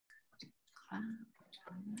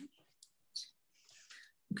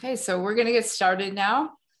Okay, so we're going to get started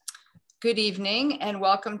now. Good evening and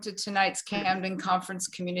welcome to tonight's Camden Conference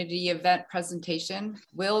Community Event presentation,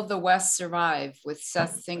 Will the West Survive with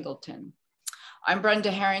Seth Singleton. I'm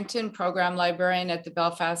Brenda Harrington, Program Librarian at the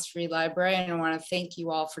Belfast Free Library, and I want to thank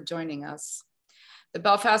you all for joining us. The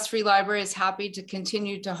Belfast Free Library is happy to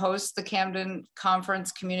continue to host the Camden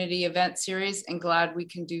Conference Community Event Series and glad we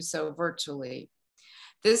can do so virtually.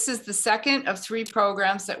 This is the second of 3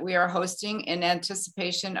 programs that we are hosting in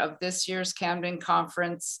anticipation of this year's Camden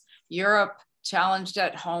Conference, Europe, Challenged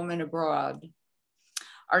at Home and Abroad.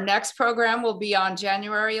 Our next program will be on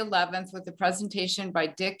January 11th with a presentation by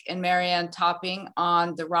Dick and Marianne Topping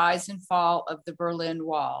on the rise and fall of the Berlin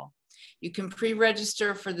Wall. You can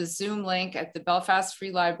pre-register for the Zoom link at the Belfast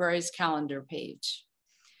Free Library's calendar page.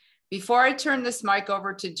 Before I turn this mic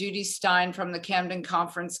over to Judy Stein from the Camden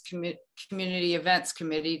Conference Community Events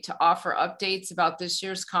Committee to offer updates about this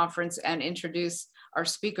year's conference and introduce our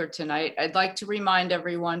speaker tonight, I'd like to remind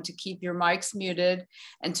everyone to keep your mics muted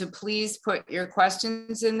and to please put your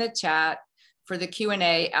questions in the chat for the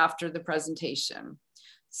Q&A after the presentation.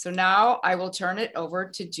 So now I will turn it over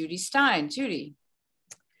to Judy Stein. Judy.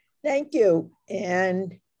 Thank you.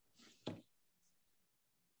 And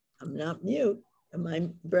I'm not mute. Am I,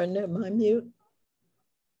 Brenda, am I mute?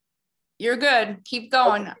 You're good. Keep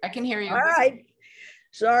going. Okay. I can hear you. All right.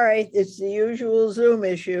 Sorry, it's the usual Zoom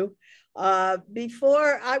issue.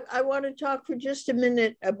 Before, I want to talk for just a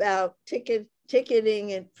minute about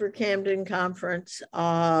ticketing for Camden Conference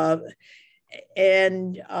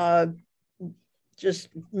and just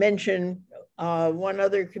mention one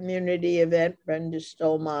other community event. Brenda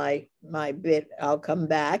stole my bit. I'll come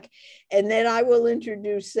back. And then I will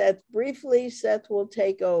introduce Seth briefly. Seth will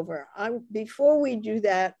take over. Before we do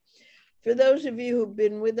that, for those of you who've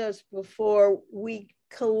been with us before, we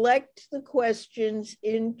collect the questions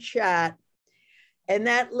in chat, and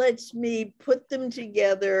that lets me put them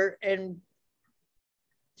together and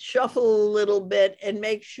shuffle a little bit and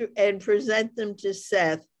make sure and present them to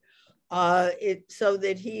Seth so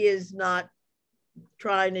that he is not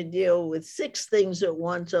trying to deal with 6 things at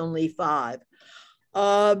once, only 5.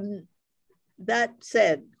 That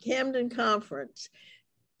said, Camden Conference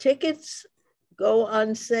tickets go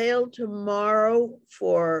on sale tomorrow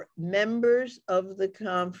for members of the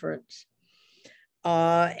conference.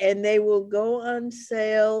 And they will go on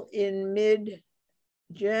sale in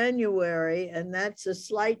mid-January, and that's a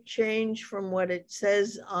slight change from what it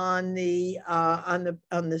says on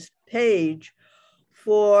this page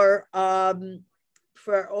for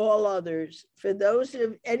all others. For those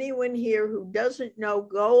of anyone here who doesn't know,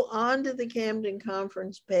 go on to the Camden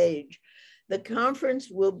Conference page. The conference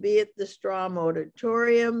will be at the Strom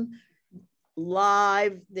Auditorium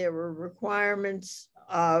live. There are requirements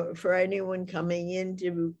for anyone coming in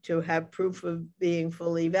to have proof of being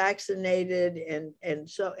fully vaccinated, and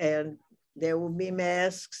there will be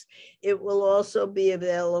masks. It will also be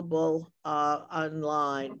available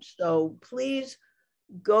online. So please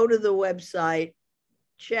go to the website,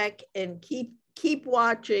 check, and keep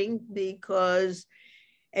watching, because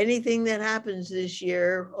anything that happens this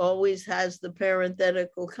year always has the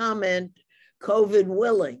parenthetical comment, COVID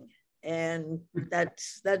willing, and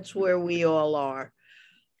that's where we all are.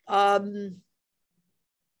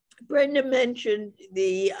 Brenda mentioned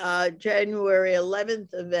the January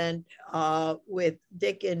 11th event with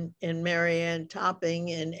Dick and Marianne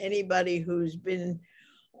Topping, and anybody who's been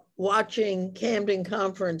watching Camden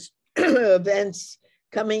Conference events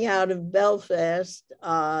coming out of Belfast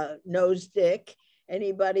knows Dick.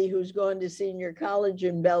 Anybody who's going to senior college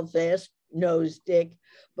in Belfast knows Dick,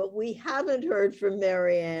 but we haven't heard from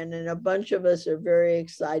Marianne, and a bunch of us are very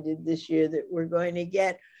excited this year that we're going to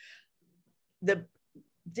get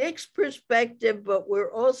Dick's perspective, but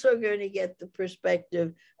we're also going to get the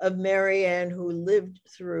perspective of Marianne, who lived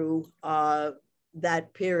through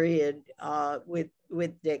that period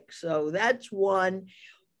with Dick. So that's one.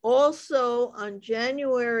 Also on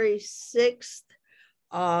January 6th,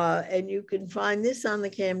 and you can find this on the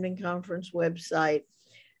Camden Conference website,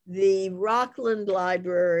 the Rockland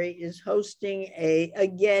Library is hosting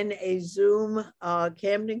again a Zoom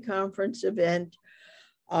Camden Conference event,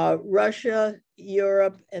 Russia,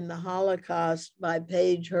 Europe, and the Holocaust by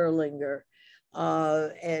Paige Herlinger.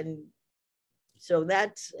 And so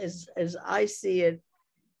that's, as I see it,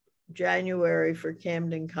 January for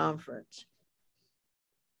Camden Conference.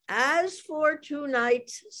 As for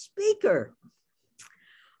tonight's speaker,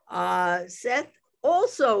 Seth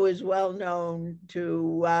also is well known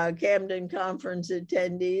to Camden Conference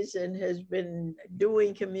attendees and has been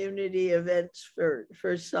doing community events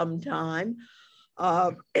for some time.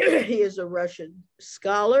 He is a Russian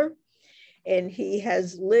scholar, and he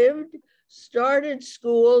has lived, started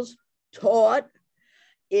schools, taught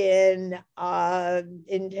in Tanzania,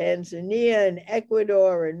 and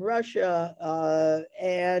Ecuador, and Russia,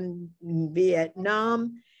 and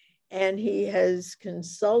Vietnam. And he has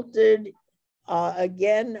consulted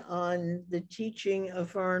again on the teaching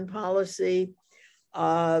of foreign policy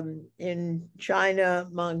in China,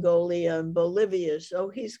 Mongolia, and Bolivia. So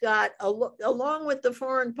he's got, along with the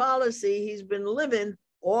foreign policy, he's been living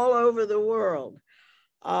all over the world.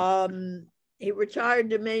 He retired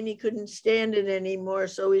to Maine. He couldn't stand it anymore,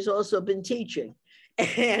 so he's also been teaching.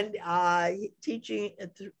 And teaching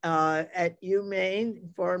at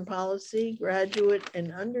UMaine, foreign policy, graduate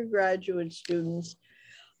and undergraduate students.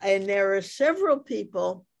 And there are several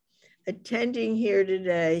people attending here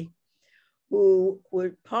today who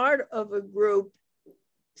were part of a group.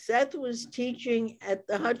 Seth was teaching at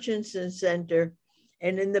the Hutchinson Center,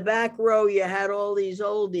 and in the back row, you had all these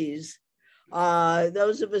oldies.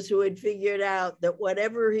 Those of us who had figured out that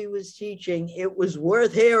whatever he was teaching, it was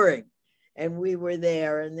worth hearing. And we were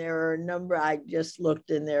there, and there are a number, I just looked,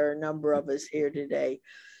 and there are a number of us here today.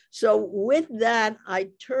 So with that, I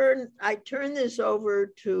turn this over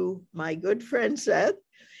to my good friend Seth,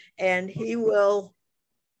 and he will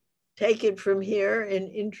take it from here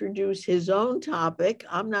and introduce his own topic.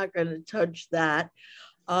 I'm not going to touch that.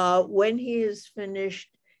 When he is finished,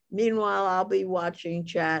 meanwhile, I'll be watching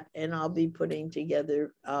chat, and I'll be putting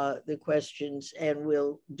together the questions, and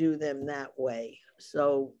we'll do them that way.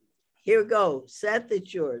 So here goes. Seth,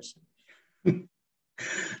 it's yours.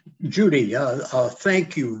 Judy,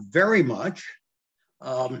 thank you very much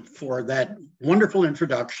for that wonderful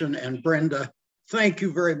introduction. And Brenda, thank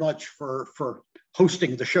you very much for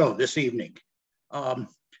hosting the show this evening.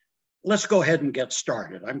 Let's go ahead and get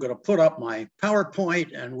started. I'm going to put up my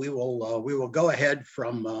PowerPoint, and we will go ahead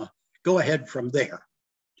from there.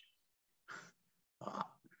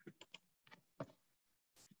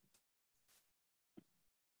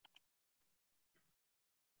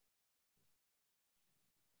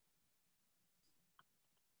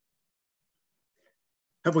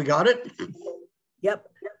 Have we got it? Yep.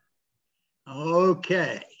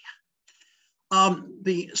 Okay.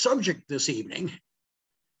 The subject this evening,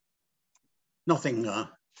 nothing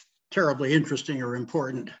terribly interesting or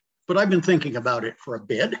important, but I've been thinking about it for a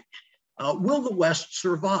bit. Will the West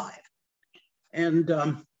survive? And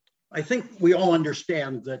I think we all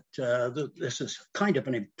understand that this is kind of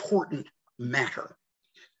an important matter.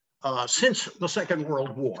 Since the Second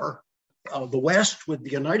World War, the West, with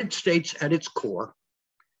the United States at its core,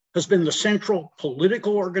 has been the central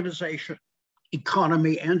political organization,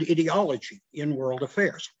 economy, and ideology in world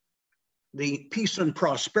affairs. The peace and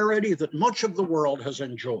prosperity that much of the world has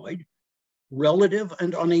enjoyed, relative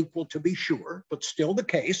and unequal to be sure, but still the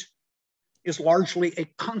case, is largely a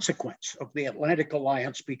consequence of the Atlantic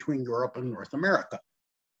alliance between Europe and North America.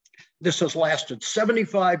 This has lasted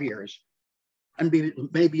 75 years and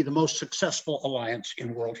may be the most successful alliance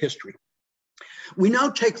in world history. We now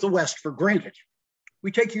take the West for granted. We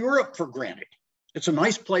take Europe for granted. It's a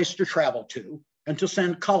nice place to travel to and to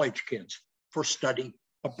send college kids for study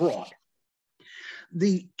abroad.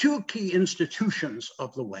 The two key institutions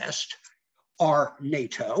of the West are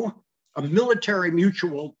NATO, a military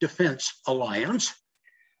mutual defense alliance,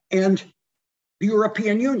 and the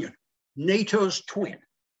European Union, NATO's twin,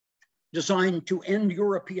 designed to end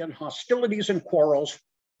European hostilities and quarrels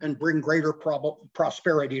and bring greater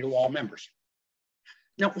prosperity to all members.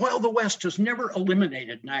 Now, while the West has never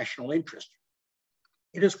eliminated national interest,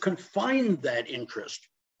 it has confined that interest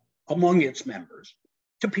among its members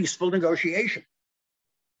to peaceful negotiation.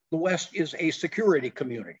 The West is a security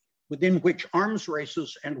community within which arms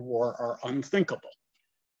races and war are unthinkable.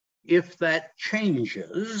 If that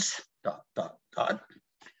changes,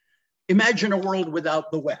 imagine a world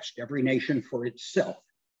without the West, every nation for itself,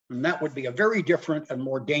 and that would be a very different and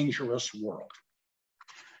more dangerous world.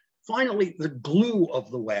 Finally, the glue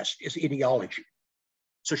of the West is ideology.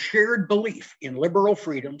 It's a shared belief in liberal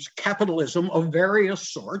freedoms, capitalism of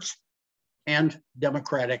various sorts, and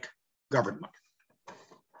democratic government.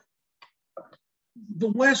 The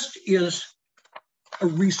West is a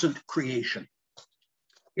recent creation.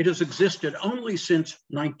 It has existed only since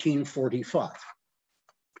 1945.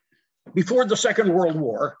 Before the Second World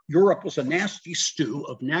War, Europe was a nasty stew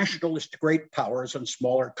of nationalist great powers and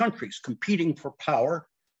smaller countries competing for power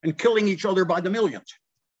and killing each other by the millions.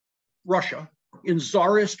 Russia, in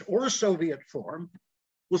Tsarist or Soviet form,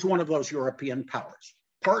 was one of those European powers,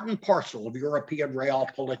 part and parcel of European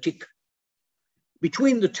realpolitik.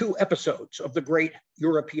 Between the two episodes of the great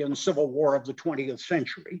European Civil War of the 20th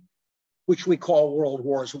century, which we call World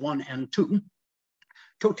Wars I and II,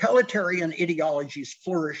 totalitarian ideologies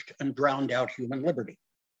flourished and drowned out human liberty.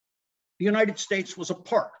 The United States was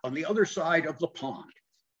apart on the other side of the pond,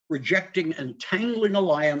 rejecting entangling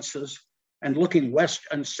alliances and looking west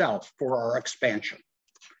and south for our expansion.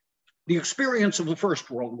 The experience of the First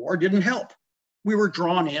World War didn't help. We were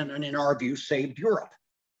drawn in and, in our view, saved Europe.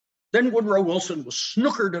 Then Woodrow Wilson was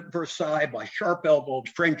snookered at Versailles by sharp-elbowed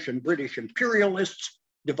French and British imperialists,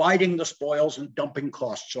 dividing the spoils and dumping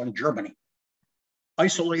costs on Germany.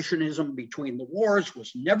 Isolationism between the wars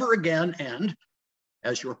was never again, and,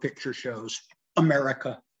 as your picture shows,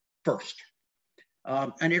 America first.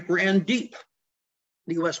 And it ran deep.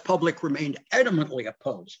 The US public remained adamantly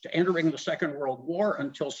opposed to entering the Second World War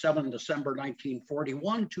until 7 December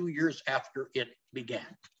 1941, 2 years after it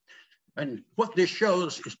began. And what this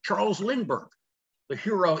shows is Charles Lindbergh, the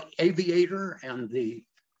hero aviator and the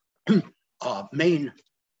main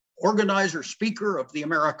organizer, speaker of the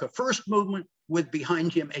America First movement, with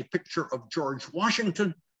behind him a picture of George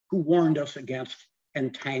Washington, who warned us against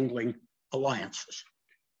entangling alliances.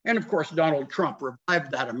 And of course, Donald Trump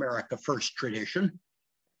revived that America First tradition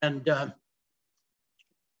and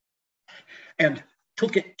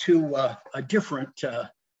took it to a different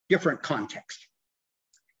context.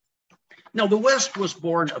 Now, the West was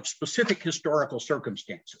born of specific historical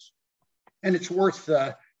circumstances, and it's worth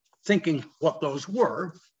thinking what those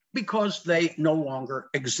were because they no longer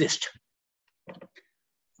exist.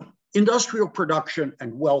 Industrial production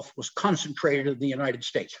and wealth was concentrated in the United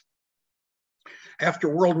States. After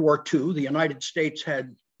World War II, the United States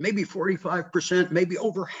had maybe 45%, maybe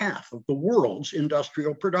over half of the world's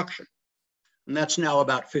industrial production. And that's now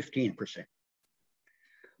about 15%.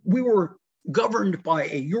 We were governed by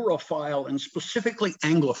a Europhile and specifically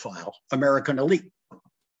Anglophile American elite.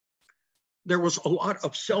 There was a lot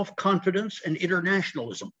of self-confidence and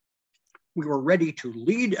internationalism. We were ready to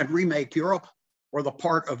lead and remake Europe, or the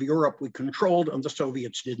part of Europe we controlled and the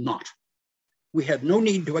Soviets did not. We had no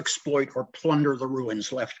need to exploit or plunder the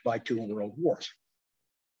ruins left by 2 world wars.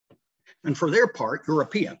 And for their part,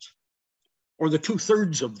 Europeans, or the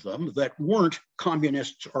 2/3 of them that weren't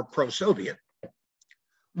communists or pro-Soviet,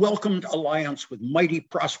 welcomed alliance with mighty,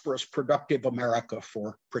 prosperous, productive America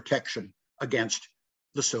for protection against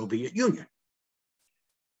the Soviet Union.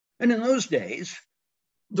 And in those days,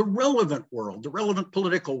 the relevant world, the relevant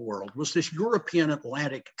political world, was this European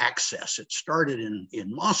Atlantic axis. It started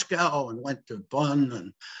in Moscow and went to Bonn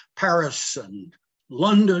and Paris and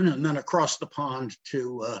London, and then across the pond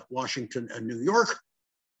to Washington and New York.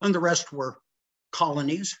 And the rest were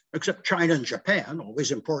colonies, except China and Japan,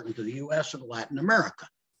 always important to the US and Latin America.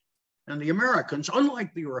 And the Americans,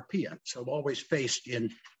 unlike the Europeans, have always faced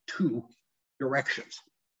in 2 directions.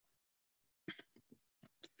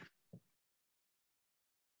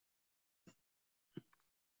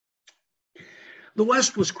 The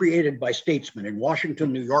West was created by statesmen in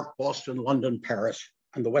Washington, New York, Boston, London, Paris,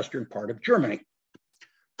 and the western part of Germany.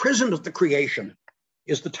 Present at the creation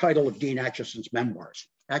is the title of Dean Acheson's memoirs.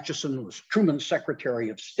 Acheson was Truman's Secretary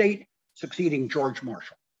of State, succeeding George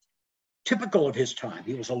Marshall. Typical of his time,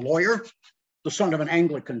 he was a lawyer, the son of an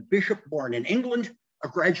Anglican bishop born in England, a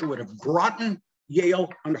graduate of Groton,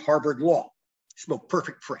 Yale, and Harvard Law. He spoke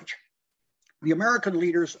perfect French. The American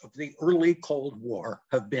leaders of the early Cold War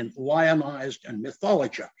have been lionized and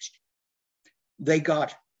mythologized. They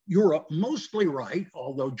got Europe mostly right,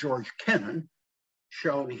 although George Kennan,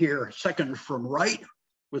 shown here second from right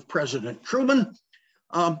with President Truman,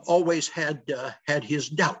 always had his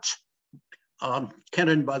doubts.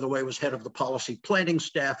 Kennan, by the way, was head of the policy planning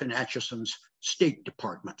staff in Acheson's State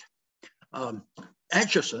Department.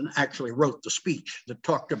 Acheson actually wrote the speech that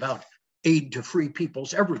talked about aid to free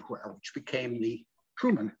peoples everywhere, which became the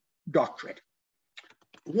Truman Doctrine.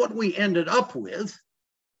 What we ended up with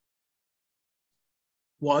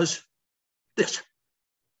was this: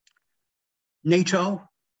 NATO,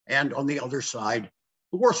 and on the other side,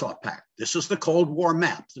 the Warsaw Pact. This is the Cold War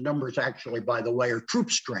map. The numbers actually, by the way, are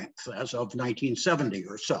troop strength as of 1970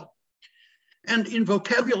 or so. And in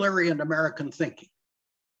vocabulary and American thinking,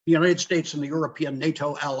 the United States and the European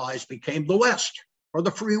NATO allies became the West, or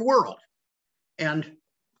the free world, and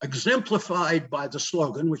exemplified by the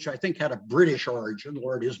slogan, which I think had a British origin,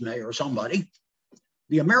 Lord Ismay or somebody: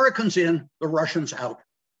 the Americans in, the Russians out,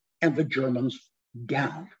 and the Germans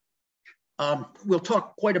down. We'll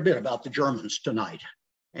talk quite a bit about the Germans tonight,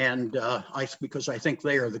 and because I think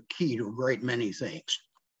they are the key to a great many things.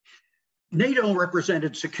 NATO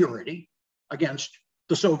represented security against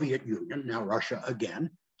the Soviet Union, now Russia again,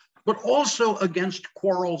 but also against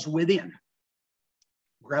quarrels within.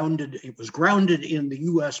 It was grounded in the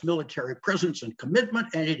US military presence and commitment,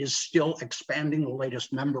 and it is still expanding. The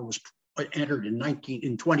latest member was entered in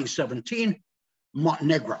 2017,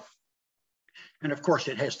 Montenegro. And of course,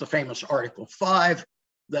 it has the famous Article 5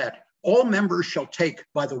 that all members shall take,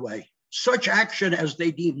 by the way, such action as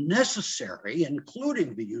they deem necessary,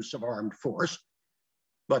 including the use of armed force,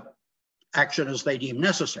 but action as they deem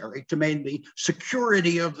necessary to maintain the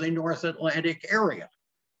security of the North Atlantic area.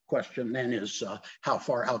 Question then is how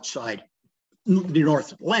far outside the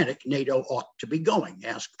North Atlantic NATO ought to be going.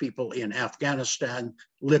 Ask people in Afghanistan,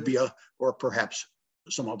 Libya, or perhaps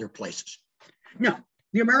some other places. Now,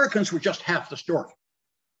 the Americans were just half the story.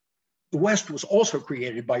 The West was also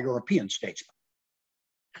created by European statesmen.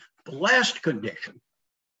 The last condition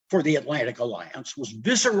for the Atlantic Alliance was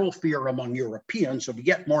visceral fear among Europeans of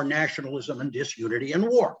yet more nationalism and disunity and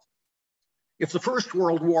war. If the First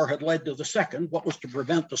World War had led to the Second, what was to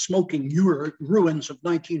prevent the smoking ruins of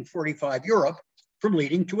 1945 Europe from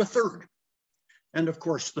leading to a third? And of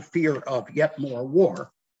course, the fear of yet more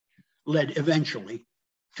war led eventually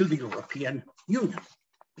to the European Union.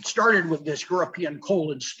 It started with this European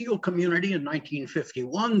coal and steel community in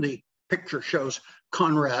 1951. The picture shows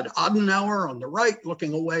Konrad Adenauer on the right,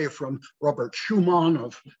 looking away from Robert Schuman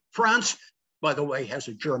of France. By the way, has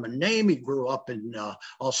a German name. He grew up in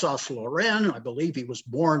Alsace-Lorraine. I believe he was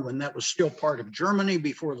born when that was still part of Germany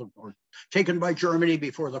or taken by Germany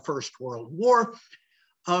before the First World War.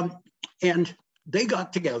 And they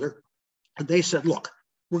got together and they said, look,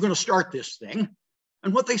 we're going to start this thing.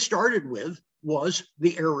 And what they started with was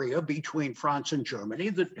the area between France and Germany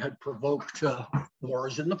that had provoked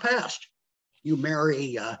wars in the past. You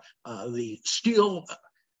marry the steel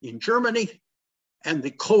in Germany and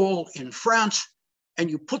the coal in France, and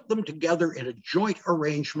you put them together in a joint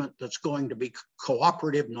arrangement that's going to be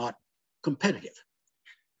cooperative, not competitive.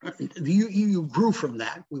 The EU grew from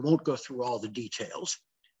that. We won't go through all the details,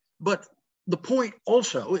 but the point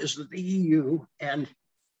also is that the EU and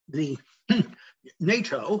the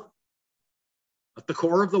NATO at the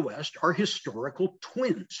core of the West are historical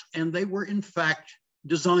twins, and they were in fact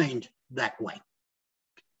designed that way.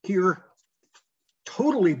 Here,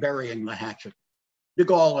 totally burying the hatchet, de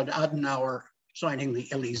Gaulle and Adenauer signing the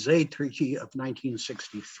Élysée Treaty of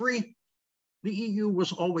 1963. The EU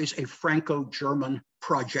was always a Franco-German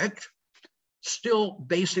project, still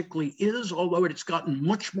basically is, although it's gotten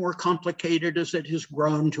much more complicated as it has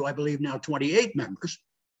grown to, I believe now, 28 members.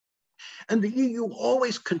 And the EU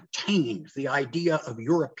always contained the idea of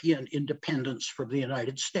European independence from the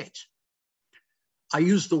United States. I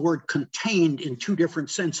use the word contained in two different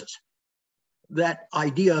senses. That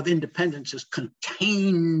idea of independence is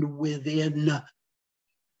contained within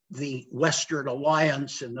the Western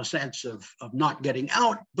alliance in the sense of not getting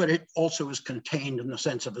out, but it also is contained in the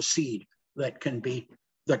sense of a seed that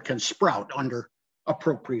can sprout under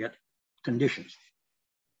appropriate conditions.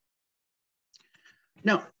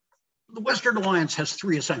 Now, the Western alliance has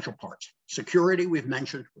three essential parts. Security, we've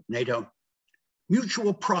mentioned with NATO,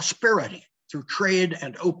 mutual prosperity through trade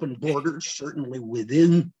and open borders, certainly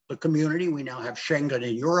within the community. We now have Schengen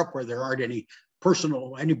in Europe where there aren't any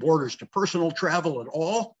borders to personal travel at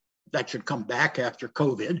all. That should come back after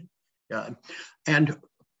COVID. And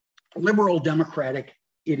liberal democratic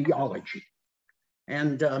ideology.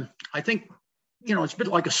 And I think, it's a bit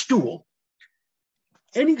like a stool.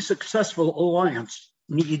 Any successful alliance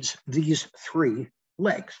needs these three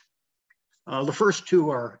legs. The first two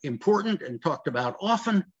are important and talked about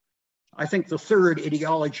often. I think the third,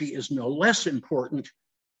 ideology, is no less important,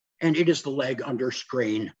 and it is the leg under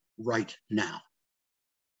strain right now.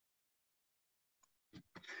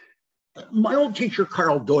 My old teacher,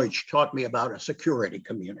 Karl Deutsch, taught me about a security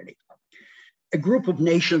community, a group of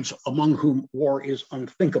nations among whom war is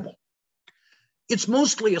unthinkable. It's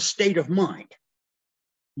mostly a state of mind,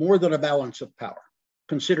 more than a balance of power.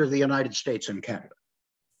 Consider the United States and Canada.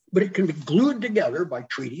 But it can be glued together by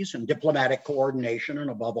treaties and diplomatic coordination, and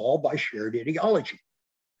above all, by shared ideology.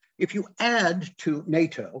 If you add to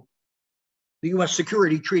NATO the US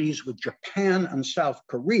security treaties with Japan and South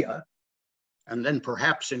Korea, and then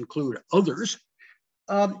perhaps include others,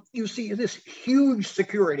 you see this huge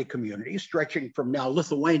security community stretching from now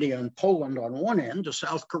Lithuania and Poland on one end to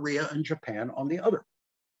South Korea and Japan on the other.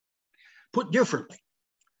 Put differently,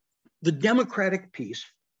 the democratic piece,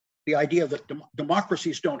 the idea that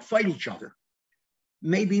democracies don't fight each other,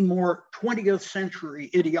 may be more 20th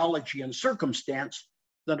century ideology and circumstance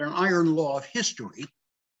than an iron law of history,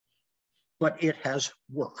 but it has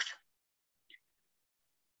worked.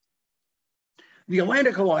 The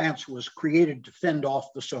Atlantic Alliance was created to fend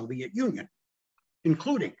off the Soviet Union,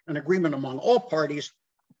 including an agreement among all parties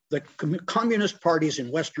that communist parties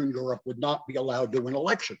in Western Europe would not be allowed to win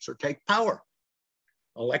elections or take power.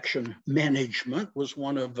 Election management was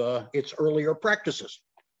one of its earlier practices.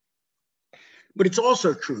 But it's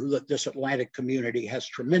also true that this Atlantic community has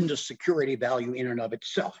tremendous security value in and of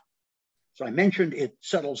itself. As I mentioned, it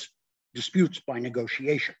settles disputes by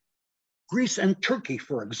negotiation. Greece and Turkey,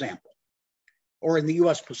 for example, or in the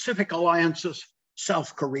US Pacific alliances,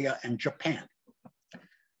 South Korea and Japan.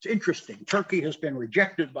 It's interesting. Turkey has been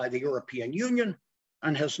rejected by the European Union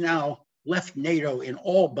and has now left NATO in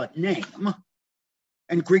all but name.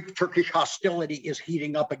 And Greek-Turkish hostility is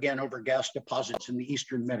heating up again over gas deposits in the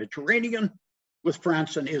Eastern Mediterranean, with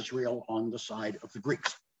France and Israel on the side of the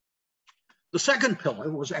Greeks. The second pillar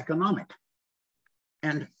was economic.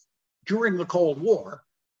 And during the Cold War,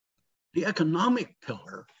 the economic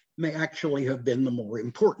pillar may actually have been the more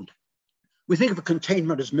important. We think of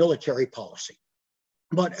containment as military policy,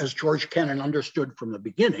 but as George Kennan understood from the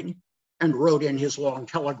beginning and wrote in his long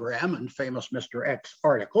telegram and famous Mr. X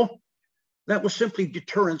article, that was simply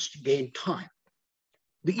deterrence to gain time.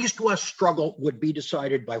 The East-West struggle would be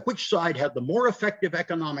decided by which side had the more effective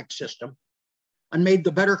economic system and made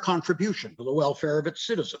the better contribution to the welfare of its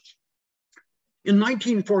citizens. In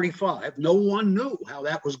 1945, no one knew how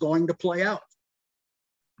that was going to play out.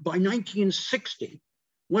 By 1960,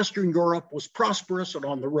 Western Europe was prosperous and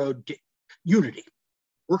on the road to unity.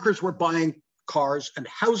 Workers were buying cars and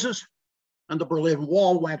houses, and the Berlin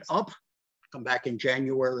Wall went up. Come back in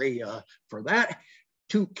January for that,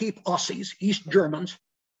 to keep Aussies, East Germans,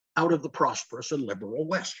 out of the prosperous and liberal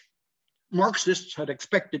West. Marxists had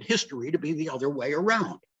expected history to be the other way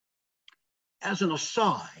around. As an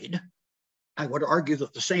aside, I would argue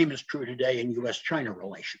that the same is true today in US-China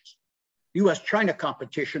relations. US-China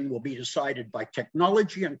competition will be decided by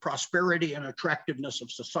technology and prosperity and attractiveness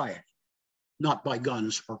of society, not by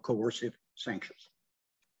guns or coercive sanctions.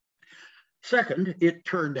 Second, it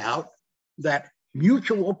turned out that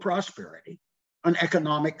mutual prosperity, an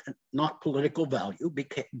economic, not political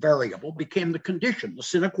variable, became the condition, the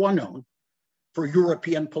sine qua non, for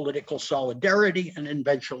European political solidarity and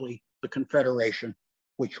eventually the Confederation,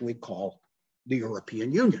 which we call the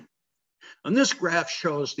European Union. And this graph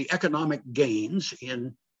shows the economic gains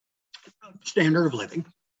in standard of living,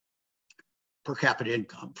 per capita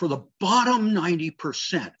income, for the bottom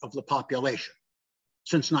 90% of the population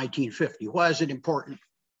since 1950. Why is it important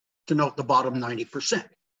to note the bottom 90%?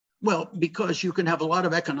 Well, because you can have a lot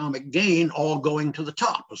of economic gain all going to the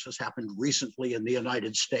top. This has happened recently in the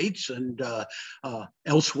United States and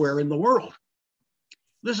elsewhere in the world.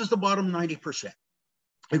 This is the bottom 90%.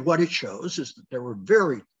 And what it shows is that there were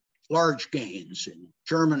very large gains in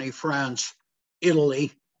Germany, France,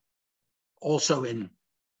 Italy, also in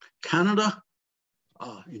Canada,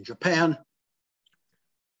 in Japan,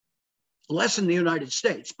 less in the United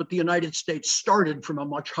States, but the United States started from a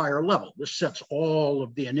much higher level. This sets all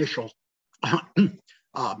of the initial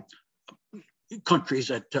countries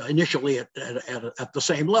initially at the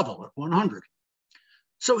same level, at 100.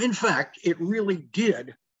 So in fact, it really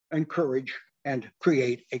did encourage and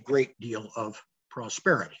create a great deal of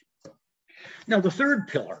prosperity. Now, the third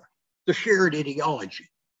pillar, the shared ideology,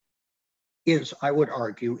 is, I would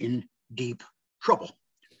argue, in deep trouble.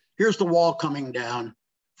 Here's the wall coming down,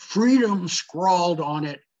 freedom scrawled on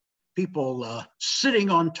it, people sitting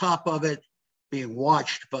on top of it, being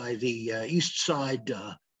watched by the East Side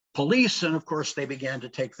police. And of course, they began to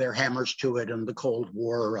take their hammers to it, and the Cold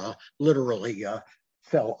War literally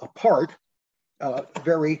fell apart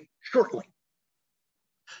very shortly.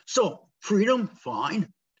 So freedom,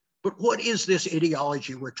 fine. But what is this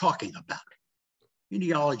ideology we're talking about?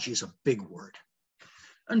 Ideology is a big word.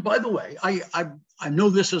 And by the way, I know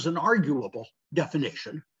this is an arguable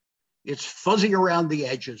definition. It's fuzzy around the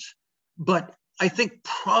edges, but I think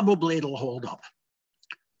probably it'll hold up.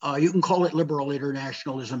 You can call it liberal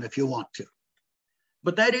internationalism if you want to.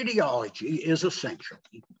 But that ideology is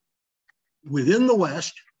essentially within the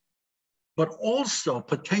West, but also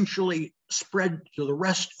potentially spread to the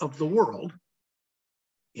rest of the world,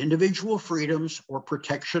 individual freedoms or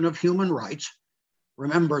protection of human rights.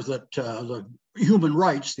 Remember that the human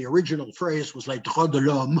rights, the original phrase was les droits de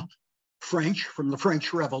l'homme, French, from the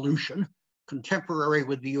French Revolution, contemporary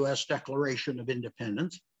with the US Declaration of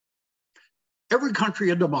Independence. Every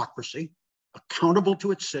country a democracy, accountable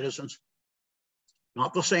to its citizens,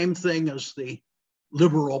 not the same thing as the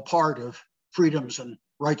liberal part of freedoms and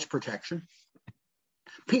rights protection.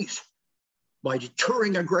 Peace, by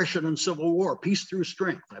deterring aggression and civil war, peace through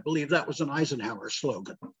strength. I believe that was an Eisenhower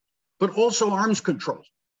slogan. But also arms control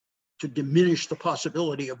to diminish the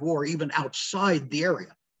possibility of war even outside the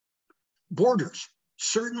area. Borders,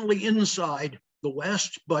 certainly inside the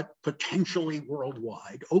West, but potentially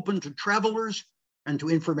worldwide, open to travelers and to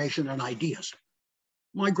information and ideas.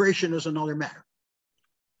 Migration is another matter.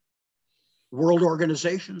 World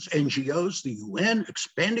organizations, NGOs, the UN,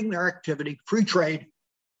 expanding their activity, free trade,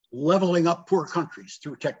 leveling up poor countries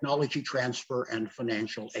through technology transfer and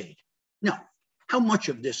financial aid. Now, how much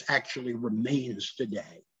of this actually remains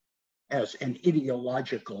today as an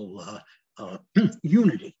ideological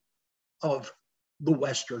unity of the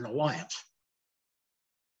Western alliance?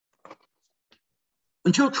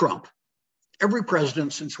 Until Trump, every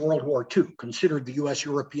president since World War II considered the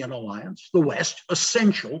US-European alliance, the West,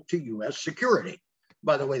 essential to US security.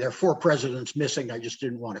 By the way, there are 4 presidents missing. I just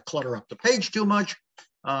didn't want to clutter up the page too much.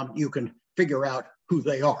 You can figure out who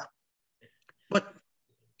they are. But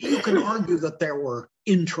you can argue that there were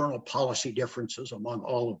internal policy differences among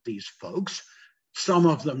all of these folks. Some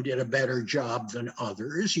of them did a better job than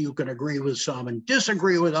others. You can agree with some and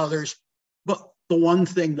disagree with others. But the one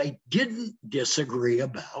thing they didn't disagree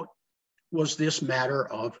about was this matter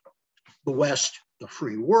of the West, the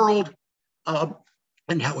free world,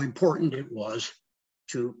 and how important it was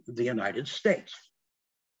to the United States.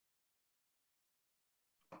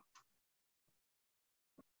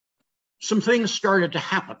 Some things started to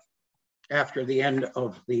happen after the end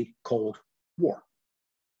of the Cold War.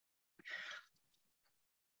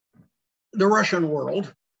 The Russian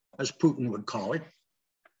world, as Putin would call it,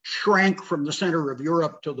 shrank from the center of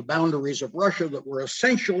Europe to the boundaries of Russia that were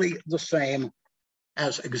essentially the same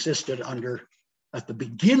as existed at the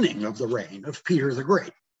beginning of the reign of Peter the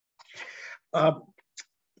Great.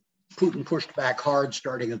 Putin pushed back hard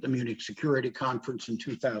starting at the Munich Security Conference in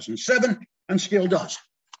 2007 and still does.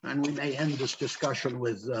 And we may end this discussion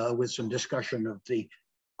with some discussion of the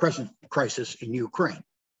present crisis in Ukraine.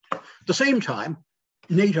 At the same time,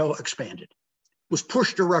 NATO expanded, was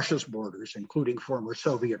pushed to Russia's borders, including former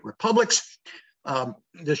Soviet republics.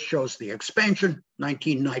 This shows the expansion,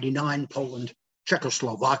 1999, Poland,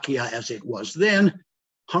 Czechoslovakia as it was then,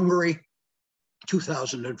 Hungary,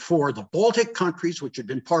 2004, the Baltic countries, which had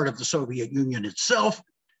been part of the Soviet Union itself,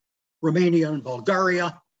 Romania and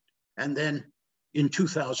Bulgaria, and then in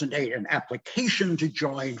 2008, an application to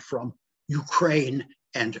join from Ukraine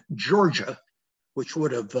and Georgia, which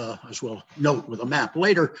would have, as we'll note with a map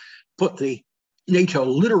later, put the NATO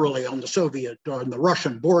literally on the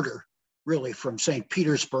Russian border, really from St.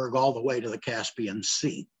 Petersburg all the way to the Caspian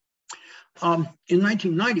Sea. In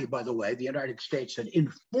 1990, by the way, the United States had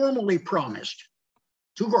informally promised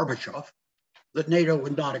to Gorbachev that NATO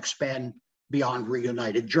would not expand beyond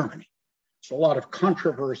reunited Germany. So a lot of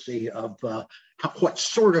controversy of what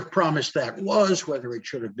sort of promise that was, whether it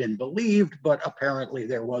should have been believed, but apparently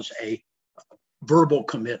there was a verbal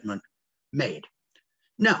commitment made.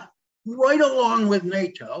 Now, right along with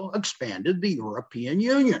NATO, expanded the European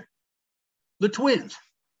Union, the twins.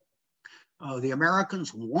 The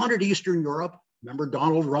Americans wanted Eastern Europe. Remember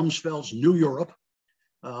Donald Rumsfeld's New Europe,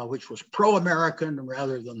 which was pro-American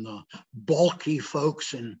rather than the bulky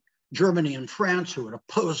folks in Germany and France who had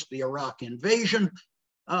opposed the Iraq invasion.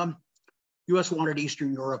 US wanted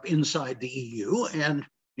Eastern Europe inside the EU, and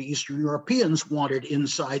the Eastern Europeans wanted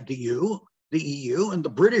inside the EU, and the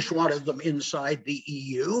British wanted them inside the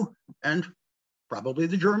EU, and probably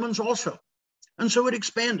the Germans also. And so it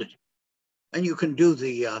expanded. And you can do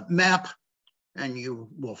the map, and you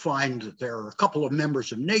will find that there are a couple of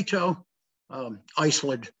members of NATO,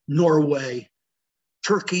 Iceland, Norway,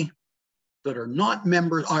 Turkey, that are not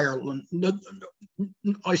members, Iceland,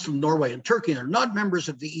 Norway, and Turkey are not members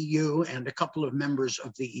of the EU, and a couple of members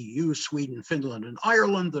of the EU, Sweden, Finland, and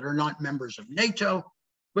Ireland, that are not members of NATO,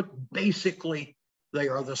 but basically they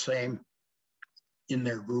are the same in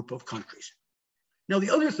their group of countries. Now, the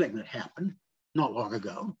other thing that happened not long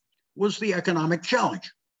ago was the economic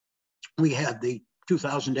challenge. We had the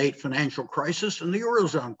 2008 financial crisis and the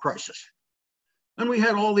Eurozone crisis, and we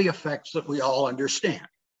had all the effects that we all understand.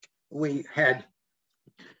 We had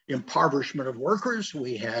impoverishment of workers.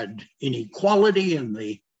 We had inequality in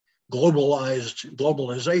the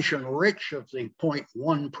globalization rich of the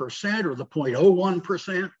 0.1% or the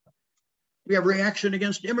 0.01%. We have reaction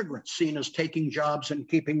against immigrants seen as taking jobs and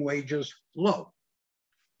keeping wages low.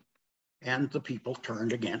 And the people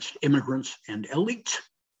turned against immigrants and elites.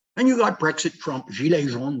 And you got Brexit, Trump,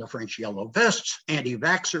 Gilets jaunes, the French yellow vests,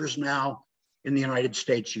 anti-vaxxers now. In the United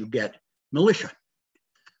States, you get militia.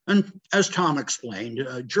 And as Tom explained,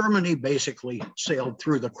 Germany basically sailed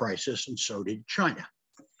through the crisis, and so did China.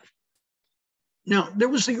 Now, there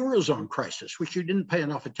was the Eurozone crisis, which you didn't pay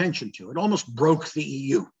enough attention to. It almost broke the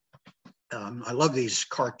EU. I love these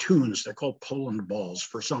cartoons. They're called Poland balls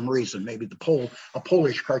for some reason. Maybe a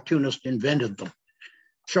Polish cartoonist invented them,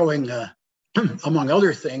 showing among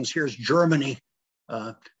other things, here's Germany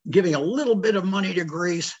giving a little bit of money to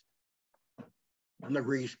Greece, and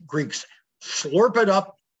the Greeks slurp it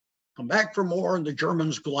up, come back for more, and the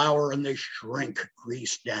Germans glower and they shrink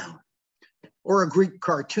Greece down. Or a Greek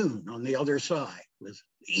cartoon on the other side with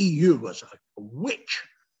the EU as a witch,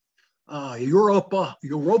 Europa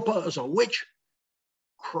as a witch,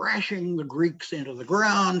 crashing the Greeks into the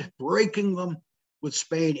ground, breaking them, with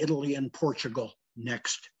Spain, Italy, and Portugal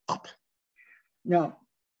next up. Now,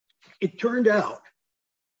 it turned out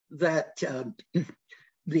that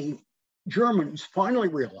the Germans finally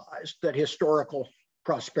realized that historical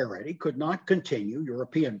prosperity could not continue,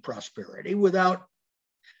 European prosperity,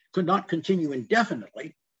 could not continue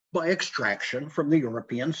indefinitely by extraction from the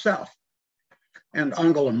European South. And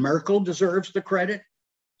Angela Merkel deserves the credit.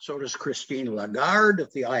 So does Christine Lagarde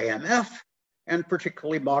at the IMF, and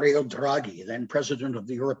particularly Mario Draghi, then president of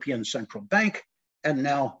the European Central Bank and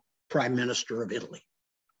now prime minister of Italy.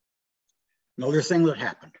 Another thing that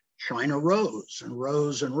happened, China rose and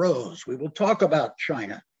rose and rose. We will talk about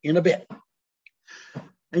China in a bit.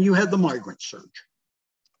 And you had the migrant surge.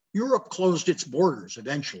 Europe closed its borders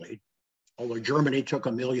eventually, although Germany took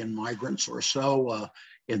 1 million migrants or so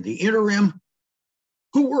in the interim,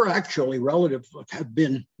 who were actually have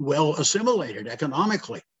been well assimilated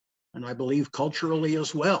economically, and I believe culturally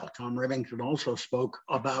as well. Tom Remington also spoke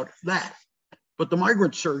about that. But the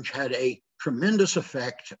migrant surge had a tremendous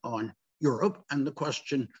effect on Europe, and the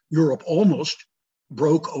question, Europe almost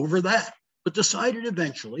broke over that, but decided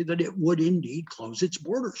eventually that it would indeed close its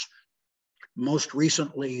borders. Most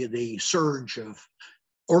recently, the surge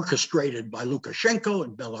orchestrated by Lukashenko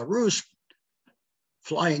in Belarus,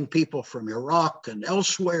 flying people from Iraq and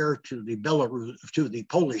elsewhere to the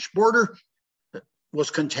Polish border, was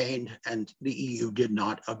contained, and the EU did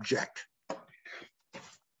not object.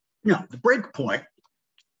 Now, the break point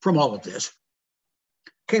from all of this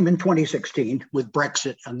came in 2016 with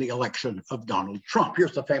Brexit and the election of Donald Trump.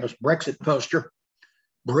 Here's the famous Brexit poster.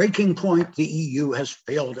 Breaking point, the EU has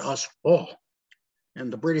failed us all.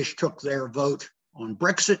 And the British took their vote on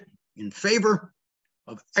Brexit in favor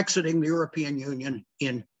of exiting the European Union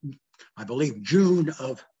in, I believe, June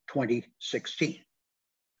of 2016.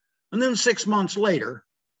 And then 6 months later,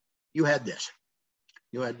 you had this.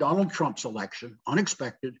 You had Donald Trump's election,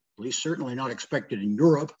 unexpected, at least certainly not expected in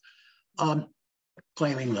Europe,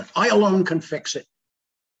 claiming that I alone can fix it,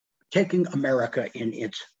 taking America in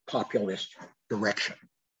its populist direction.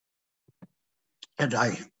 And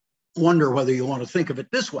I wonder whether you want to think of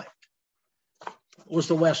it this way. Was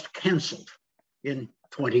the West canceled in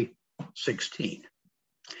 2016?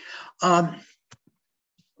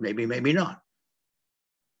 Maybe, maybe not.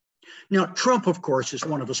 Now, Trump, of course, is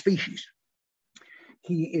one of a species.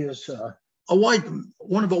 He is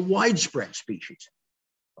one of a widespread species,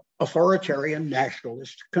 authoritarian,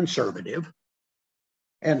 nationalist, conservative.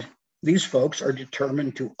 And these folks are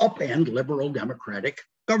determined to upend liberal democratic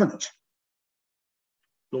governance.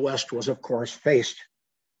 The West was, of course, faced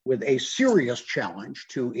with a serious challenge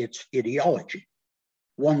to its ideology,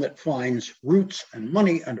 one that finds roots and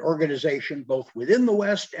money and organization both within the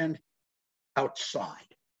West and outside.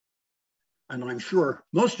 And I'm sure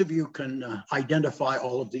most of you can identify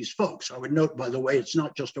all of these folks. I would note, by the way, it's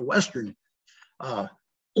not just a Western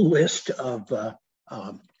list of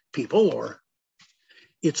people, or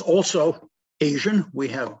it's also Asian. We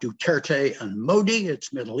have Duterte and Modi.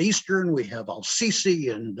 It's Middle Eastern. We have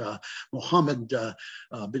al-Sisi and Mohammed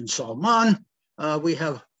bin Salman. We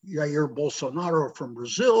have Jair Bolsonaro from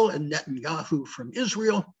Brazil and Netanyahu from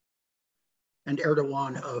Israel and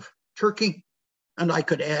Erdogan of Turkey. And I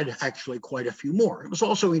could add actually quite a few more. It was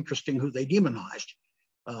also interesting who they demonized.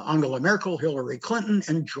 Angela Merkel, Hillary Clinton,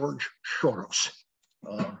 and George Soros,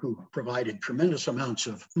 who provided tremendous amounts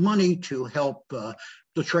of money to help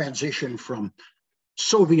the transition from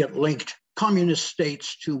Soviet-linked communist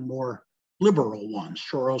states to more liberal ones.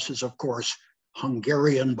 Soros is, of course,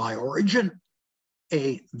 Hungarian by origin,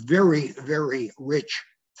 a very, very rich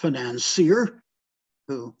financier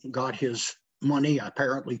who got his money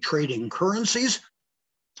apparently trading currencies,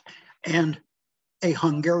 and a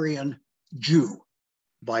Hungarian Jew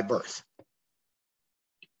by birth.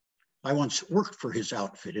 I once worked for his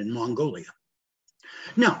outfit in Mongolia.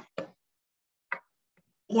 Now,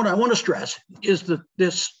 what I want to stress is that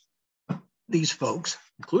these folks,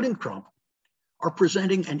 including Trump, are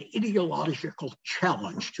presenting an ideological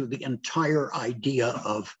challenge to the entire idea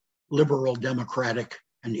of liberal, democratic,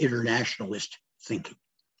 and internationalist thinking.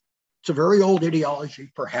 It's a very old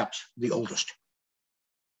ideology, perhaps the oldest.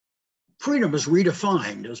 Freedom is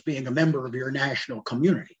redefined as being a member of your national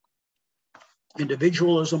community.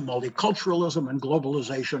 Individualism, multiculturalism, and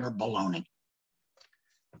globalization are baloney.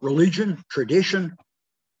 Religion, tradition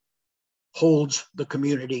holds the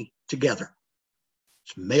community together.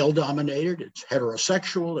 It's male-dominated, it's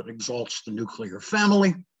heterosexual, it exalts the nuclear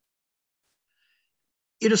family.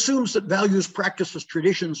 It assumes that values, practices,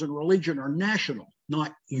 traditions, and religion are national,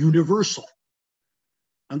 not universal.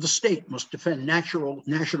 And the state must defend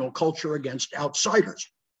national culture against outsiders,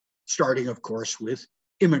 starting, of course, with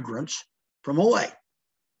immigrants from away.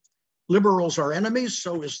 Liberals are enemies,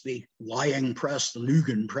 so is the lying press, the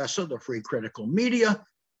Lügenpresse, the free critical media.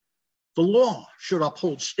 The law should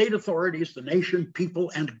uphold state authorities, the nation,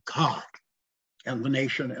 people, and God. And the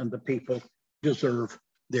nation and the people deserve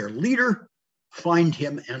their leader. Find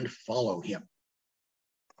him and follow him.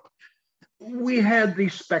 We had the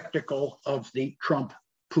spectacle of the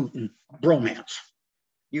Trump-Putin bromance.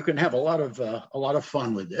 You can have a lot of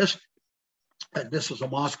fun with this. This is a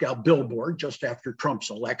Moscow billboard just after Trump's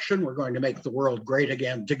election. We're going to make the world great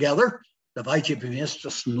again together. Давайте вместе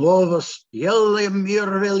снова сделаем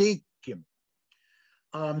мир великим.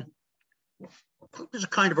 Is a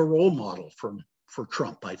kind of a role model for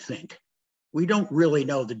Trump, I think. We don't really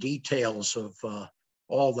know the details of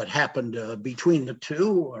all that happened between the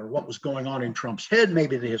two or what was going on in Trump's head.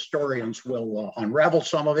 Maybe the historians will unravel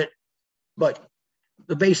some of it, but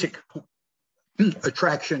the basic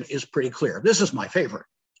attraction is pretty clear. This is my favorite.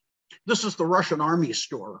 This is the Russian Army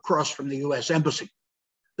store across from the US Embassy.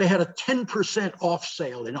 They had a 10% off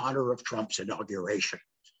sale in honor of Trump's inauguration.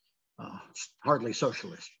 Hardly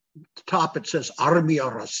socialist. At the top, it says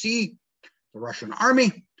Armia России, the Russian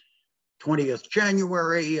Army. 20th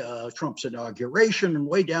January, Trump's inauguration, and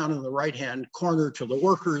way down in the right-hand corner to the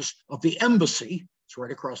workers of the embassy, it's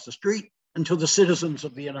right across the street, and to the citizens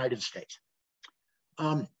of the United States.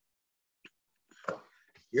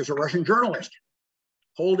 Here's a Russian journalist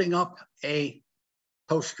holding up a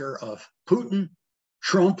poster of Putin,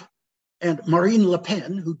 Trump, and Marine Le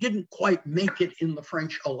Pen, who didn't quite make it in the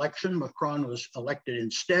French election. Macron was elected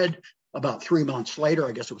instead about 3 months later.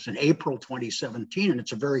 I guess it was in April 2017, and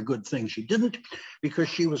it's a very good thing she didn't, because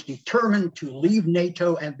she was determined to leave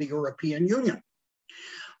NATO and the European Union.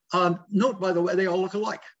 Note, by the way, they all look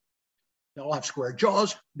alike. They all have square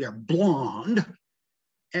jaws, they're blonde,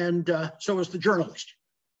 and so is the journalist.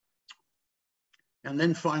 And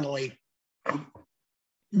then finally,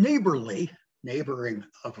 neighboring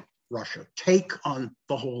of Russia take on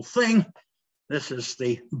the whole thing. This is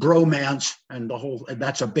the bromance and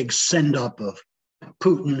that's a big send up of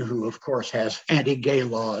Putin, who of course has anti-gay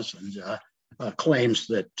laws and claims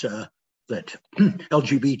that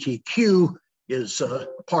LGBTQ is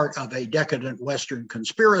part of a decadent Western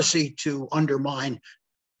conspiracy to undermine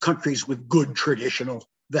countries with good traditional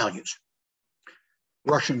values.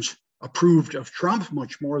 Russians approved of Trump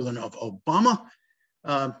much more than of Obama,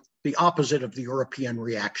 the opposite of the European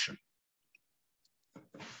reaction.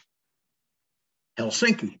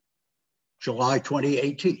 Helsinki, July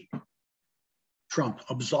 2018. Trump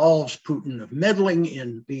absolves Putin of meddling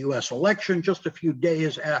in the US election just a few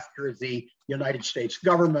days after the United States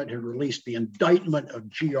government had released the indictment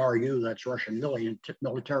of GRU, that's Russian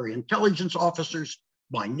military intelligence officers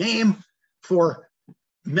by name, for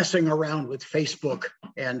messing around with Facebook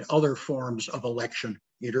and other forms of election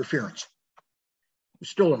interference. We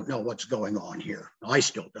still don't know what's going on here. I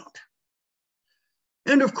still don't.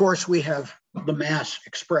 And of course, we have the mass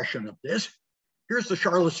expression of this. Here's the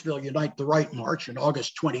Charlottesville Unite the Right March in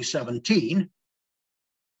August 2017.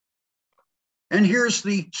 And here's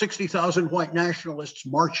the 60,000 white nationalists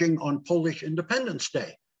marching on Polish Independence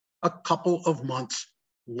Day a couple of months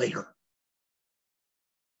later.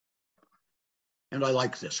 And I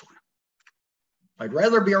like this one. I'd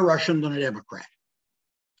rather be a Russian than a Democrat.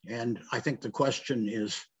 And I think the question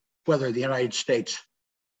is whether the United States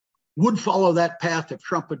would follow that path if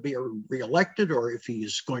Trump would be reelected, or if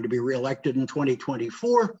he's going to be reelected in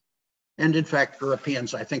 2024. And in fact,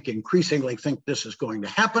 Europeans, I think, increasingly think this is going to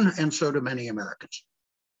happen, and so do many Americans.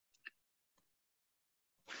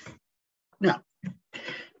 Now,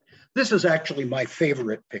 this is actually my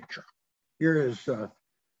favorite picture. Here is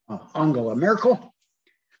Angela Merkel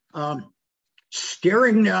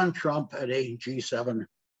staring down Trump at a G7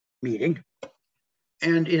 meeting,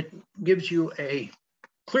 and it gives you a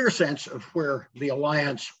clear sense of where the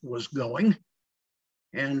alliance was going.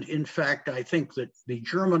 And in fact, I think that the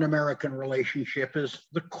German-American relationship is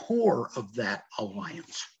the core of that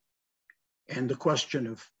alliance. And the question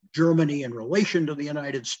of Germany in relation to the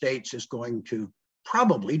United States is going to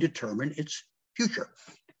probably determine its future.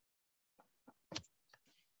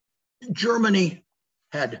 Germany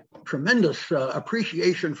had tremendous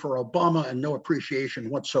appreciation for Obama and no appreciation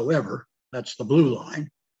whatsoever, that's the blue line,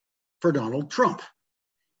 for Donald Trump.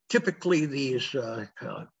 typically these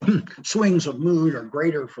swings of mood are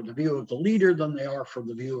greater for the view of the leader than they are for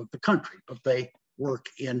the view of the country, but they work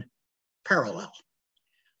in parallel.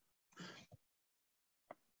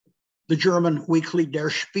 The German weekly Der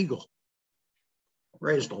Spiegel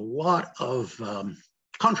raised a lot of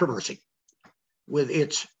controversy with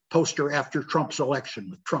its poster after Trump's election,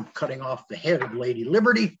 with Trump cutting off the head of Lady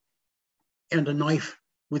Liberty and a knife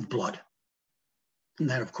with blood. And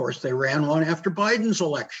then, of course, they ran one after Biden's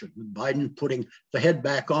election, with Biden putting the head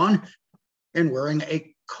back on and wearing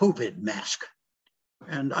a COVID mask.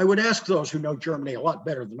 And I would ask those who know Germany a lot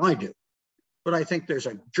better than I do, but I think there's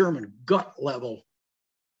a German gut level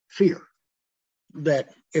fear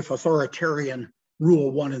that if authoritarian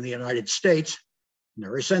rule won in the United States, and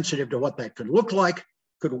they're very sensitive to what that could look like,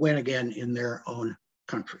 could win again in their own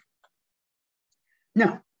country.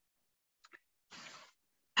 Now,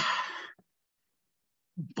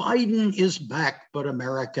 Biden is back, but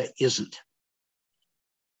America isn't.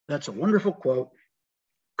 That's a wonderful quote.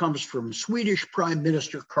 Comes from Swedish Prime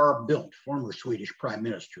Minister Carl Bildt, former Swedish Prime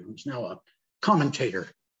Minister, who's now a commentator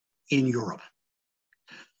in Europe.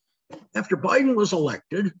 After Biden was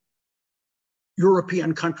elected,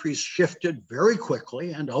 European countries shifted very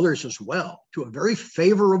quickly, and others as well, to a very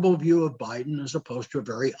favorable view of Biden as opposed to a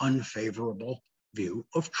very unfavorable view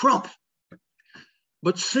of Trump.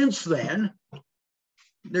 But since then,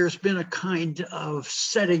 there's been a kind of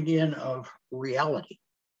setting in of reality.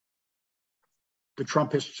 The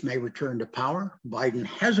Trumpists may return to power. Biden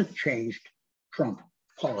hasn't changed Trump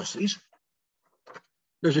policies.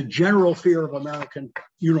 There's a general fear of American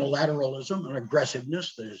unilateralism and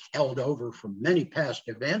aggressiveness that is held over from many past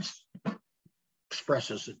events,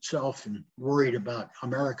 expresses itself in worried about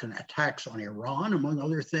American attacks on Iran, among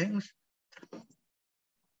other things.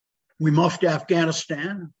 We muffed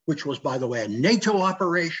Afghanistan, which was, by the way, a NATO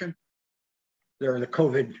operation. There are the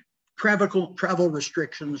COVID travel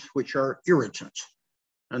restrictions, which are irritants,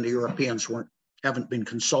 and the Europeans haven't been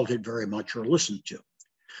consulted very much or listened to.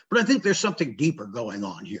 But I think there's something deeper going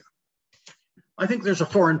on here. I think there's a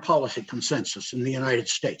foreign policy consensus in the United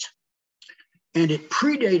States, and it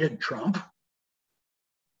predated Trump,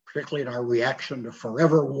 particularly in our reaction to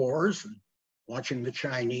forever wars and watching the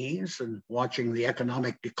Chinese and watching the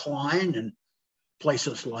economic decline in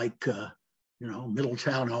places like,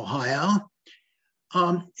 Middletown, Ohio.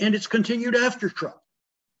 And it's continued after Trump.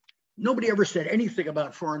 Nobody ever said anything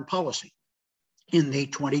about foreign policy in the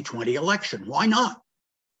 2020 election. Why not?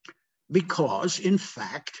 Because, in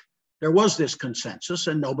fact, there was this consensus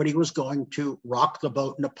and nobody was going to rock the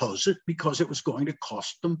boat and oppose it because it was going to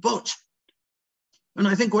cost them votes. And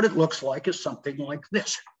I think what it looks like is something like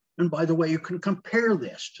this. And by the way, you can compare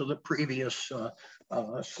this to the previous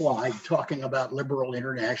slide talking about liberal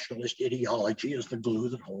internationalist ideology as the glue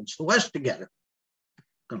that holds the West together.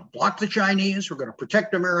 We're going to block the Chinese. We're going to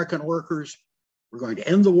protect American workers. We're going to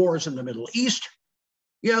end the wars in the Middle East.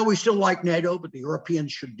 Yeah, we still like NATO, but the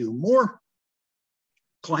Europeans should do more.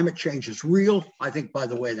 Climate change is real. I think, by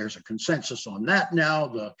the way, there's a consensus on that now.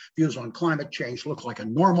 The views on climate change look like a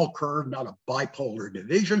normal curve, not a bipolar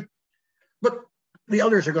division. But the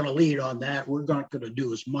others are going to lead on that. We're not going to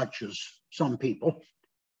do as much as some people.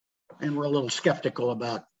 And we're a little skeptical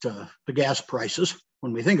about the gas prices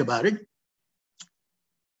when we think about it.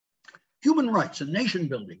 Human rights and nation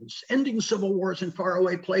building, ending civil wars in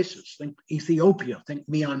faraway places. Think Ethiopia, think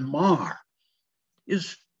Myanmar,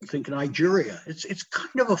 think Nigeria. It's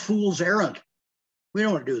kind of a fool's errand. We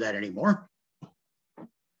don't want to do that anymore.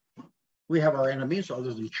 We have our enemies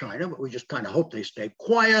other than China, but we just kind of hope they stay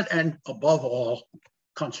quiet and, above all,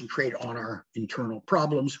 concentrate on our internal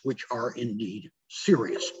problems, which are indeed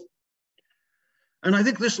serious. And I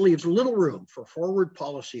think this leaves little room for forward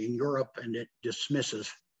policy in Europe, and it dismisses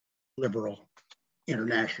liberal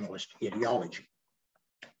internationalist ideology.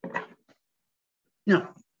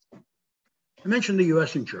 Now, I mentioned the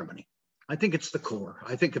US and Germany. I think it's the core.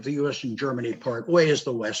 I think if the US and Germany part ways,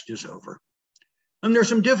 the West is over. And there's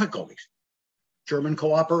some difficulties. German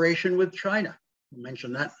cooperation with China. We'll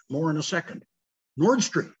mention that more in a second. Nord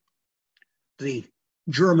Stream, the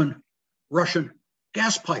German-Russian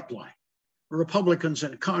gas pipeline. Republicans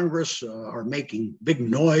in Congress are making big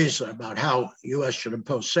noise about how US should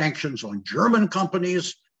impose sanctions on German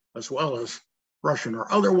companies, as well as Russian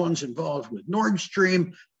or other ones involved with Nord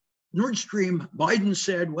Stream. Nord Stream, Biden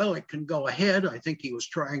said, well, it can go ahead. I think he was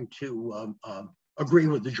trying to agree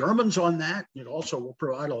with the Germans on that. It also will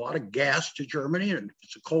provide a lot of gas to Germany, and if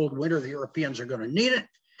it's a cold winter, the Europeans are going to need it.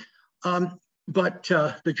 But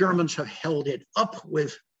the Germans have held it up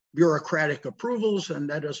with bureaucratic approvals, and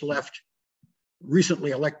that has left recently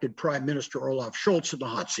elected Prime Minister Olaf Scholz in the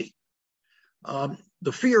hot seat.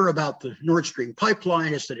 The fear about the Nord Stream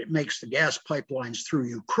pipeline is that it makes the gas pipelines through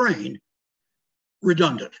Ukraine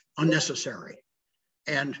redundant, unnecessary.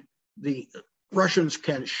 And the Russians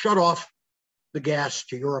can shut off the gas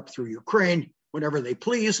to Europe through Ukraine whenever they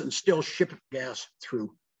please and still ship gas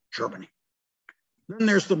through Germany. Then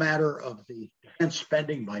there's the matter of the defense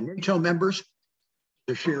spending by NATO members,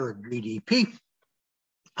 the share of GDP.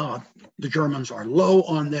 The Germans are low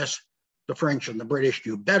on this. The French and the British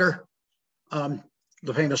do better.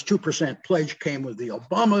 The famous 2% pledge came with the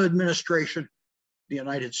Obama administration. The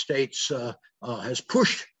United States has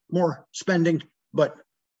pushed more spending, but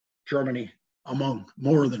Germany, among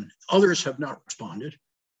more than others, have not responded.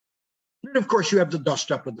 And of course, you have the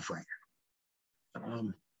dust up with the French.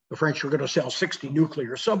 The French were going to sell 60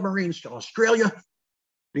 nuclear submarines to Australia.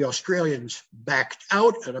 The Australians backed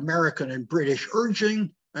out at American and British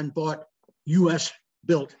urging and bought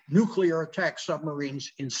US-built nuclear attack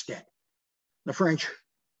submarines instead. The French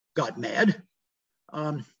got mad.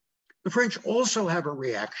 The French also have a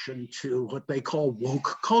reaction to what they call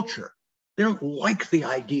woke culture. They don't like the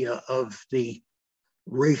idea of the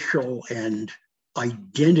racial and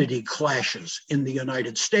identity clashes in the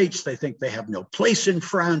United States. They think they have no place in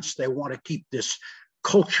France. They want to keep this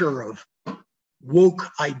culture of woke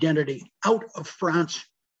identity out of France.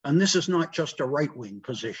 And this is not just a right-wing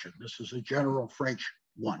position. This is a general French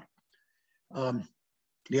one.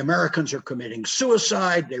 The Americans are committing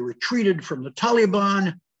suicide. They retreated from the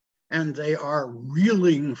Taliban, and they are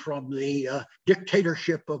reeling from the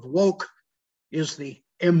dictatorship of woke. Is the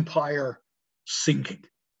empire sinking?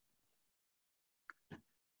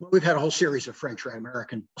 Well, we've had a whole series of French and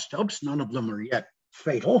American bust-ups. None of them are yet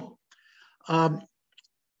fatal. The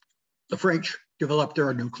French developed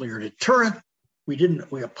their nuclear deterrent.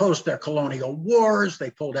 We opposed their colonial wars.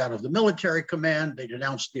 They pulled out of the military command. They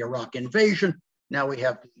denounced the Iraq invasion. Now we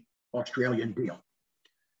have the Australian deal.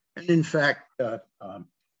 And in fact,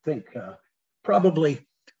 probably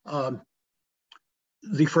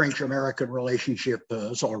the French-American relationship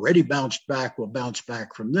has already bounced back, will bounce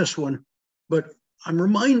back from this one. But I'm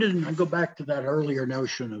reminded, and I go back to that earlier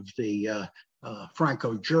notion of the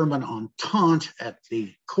Franco-German entente at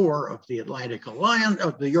the core of the Atlantic Alliance,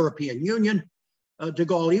 of the European Union. De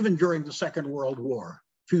Gaulle, even during the Second World War,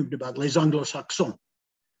 fumed about les Anglo-Saxons,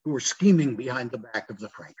 who were scheming behind the back of the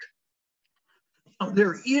French. Now,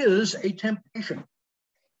 there is a temptation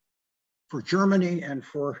for Germany and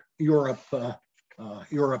for Europe,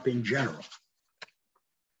 Europe in general.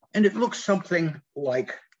 And it looks something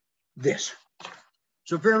like this.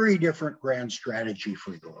 It's a very different grand strategy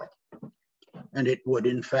for Europe. And it would,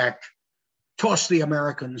 in fact, toss the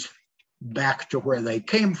Americans back to where they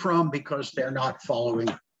came from because they're not following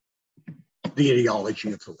the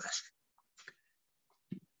ideology of the West.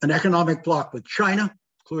 An economic bloc with China,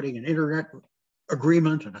 including an internet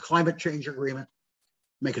agreement and a climate change agreement,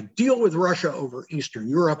 make a deal with Russia over Eastern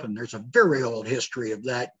Europe, and there's a very old history of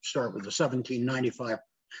that. Start with the 1795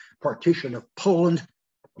 partition of Poland.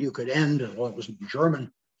 You could end, well, it was a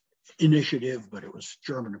German initiative, but it was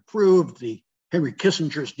German approved, the Henry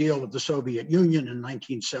Kissinger's deal with the Soviet Union in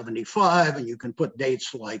 1975, and you can put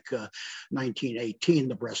dates like 1918,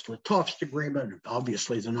 the Brest-Litovsk Agreement,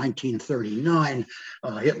 obviously the 1939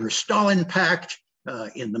 Hitler-Stalin Pact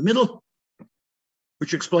in the middle,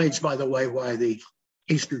 which explains, by the way, why the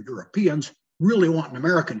Eastern Europeans really want an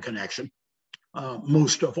American connection,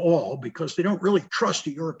 most of all, because they don't really trust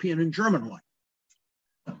a European and German one.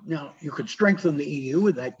 Now, you could strengthen the EU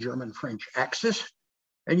with that German-French axis,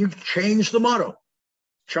 and you change the motto.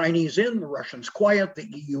 Chinese in, the Russians quiet, the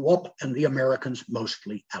EU up, and the Americans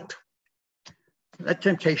mostly out. That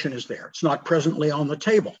temptation is there. It's not presently on the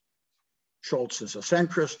table. Scholz is a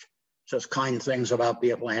centrist, says kind things about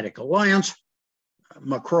the Atlantic Alliance.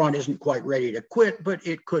 Macron isn't quite ready to quit, but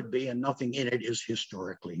it could be, and nothing in it is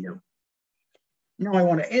historically new. Now I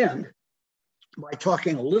want to end by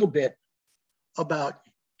talking a little bit about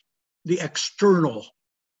the external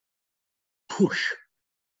push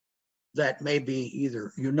that may be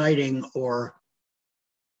either uniting or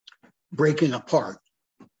breaking apart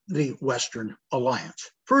the Western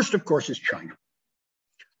alliance. First, of course, is China.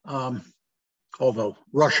 Although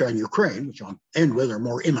Russia and Ukraine, which I'll end with, are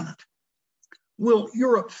more imminent. Will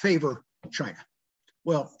Europe favor China?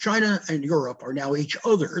 Well, China and Europe are now each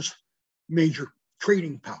other's major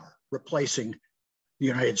trading power, replacing the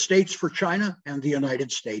United States for China and the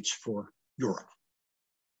United States for Europe.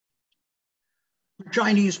 The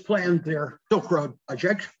Chinese planned their Silk Road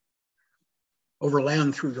project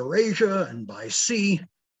overland through Eurasia and by sea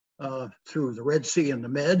through the Red Sea and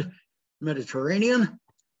the Mediterranean.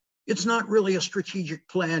 It's not really a strategic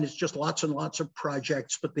plan. It's just lots and lots of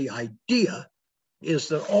projects. But the idea is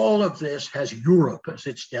that all of this has Europe as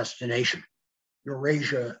its destination.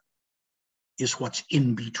 Eurasia is what's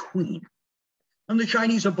in between. And the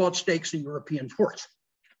Chinese have bought stakes in European ports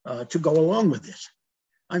to go along with this.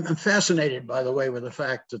 I'm fascinated, by the way, with the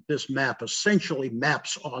fact that this map essentially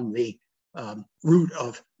maps on the route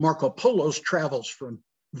of Marco Polo's travels from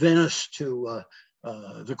Venice to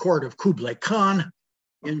the court of Kublai Khan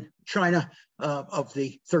in China of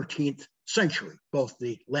the 13th century, both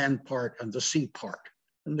the land part and the sea part.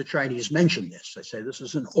 And the Chinese mention this. They say this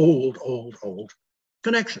is an old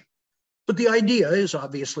connection. But the idea is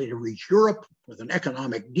obviously to reach Europe with an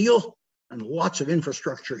economic deal and lots of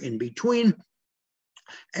infrastructure in between,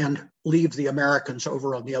 and leave the Americans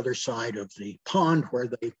over on the other side of the pond where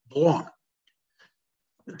they belong.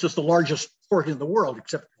 It's just the largest port in the world,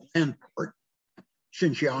 except the land port.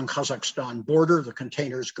 Xinjiang, Kazakhstan border, the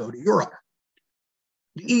containers go to Europe.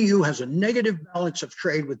 The EU has a negative balance of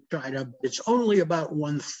trade with China, but it's only about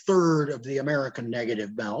 1/3 of the American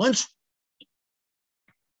negative balance.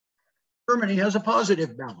 Germany has a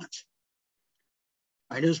positive balance.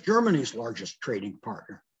 China is Germany's largest trading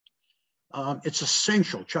partner. It's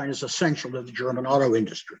essential. China's essential to the German auto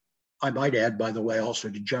industry. I might add, by the way, also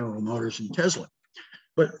to General Motors and Tesla.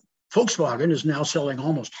 But Volkswagen is now selling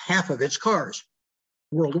almost half of its cars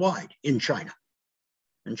worldwide in China.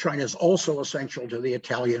 And China is also essential to the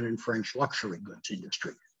Italian and French luxury goods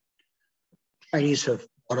industry. Chinese have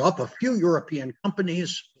bought up a few European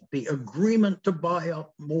companies. The agreement to buy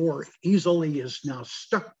up more easily is now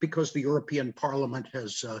stuck because the European Parliament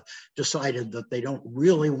has decided that they don't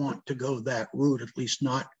really want to go that route, at least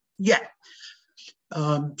not yet.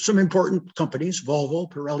 Some important companies,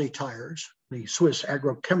 Volvo, Pirelli Tires, the Swiss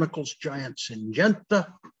agrochemicals giant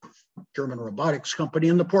Syngenta, German robotics company,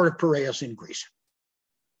 and the port of Piraeus in Greece.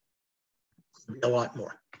 Could be a lot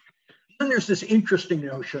more. Then there's this interesting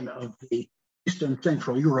notion of the East and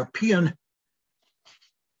Central European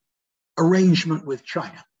arrangement with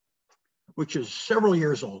China, which is several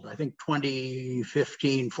years old, I think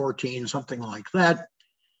 2015, 14, something like that.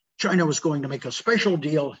 China was going to make a special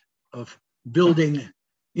deal of building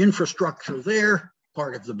infrastructure there,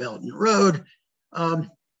 part of the Belt and Road.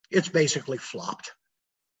 It's basically flopped.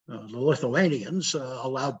 The Lithuanians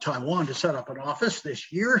allowed Taiwan to set up an office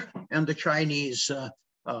this year, and the Chinese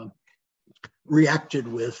reacted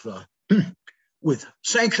with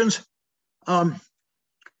sanctions.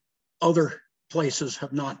 Other places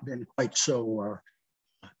have not been quite so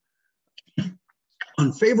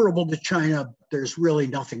unfavorable to China. There's really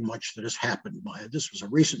nothing much that has happened by it. This was a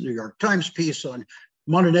recent New York Times piece on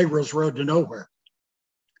Montenegro's road to nowhere.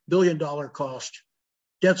 $1 billion cost,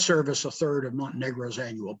 debt service 1/3 of Montenegro's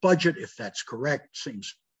annual budget, if that's correct.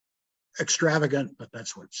 Seems extravagant, but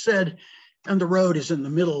that's what's said. And the road is in the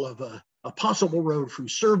middle of a possible road from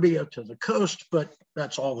Serbia to the coast, but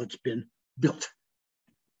that's all that's been built.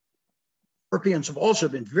 Europeans have also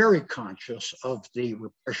been very conscious of the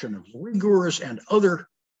repression of the Uyghurs and other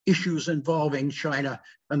issues involving China,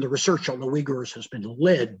 and the research on the Uyghurs has been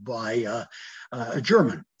led by a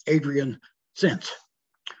German, Adrian Zenz.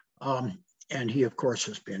 And he, of course,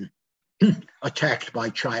 has been attacked by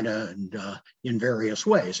China and in various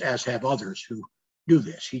ways, as have others who do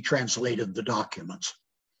this. He translated the documents.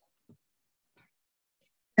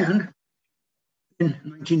 And in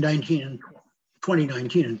 2019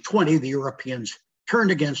 and 20, the Europeans turned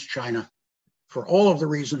against China for all of the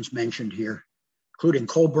reasons mentioned here, including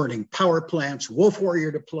coal-burning power plants, wolf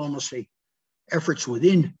warrior diplomacy, efforts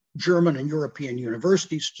within German and European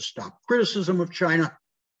universities to stop criticism of China,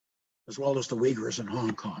 as well as the Uyghurs in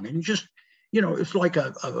Hong Kong. And just, it's like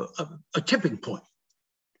a tipping point.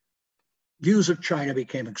 Views of China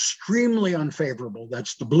became extremely unfavorable.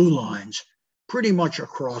 That's the blue lines, pretty much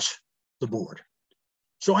across the board.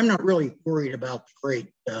 So I'm not really worried about the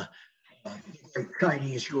great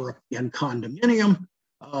Chinese-European condominium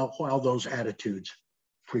while those attitudes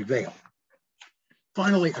prevail.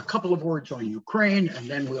 Finally, a couple of words on Ukraine, and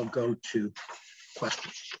then we'll go to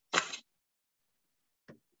questions.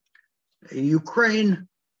 Ukraine,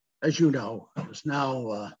 as you know, is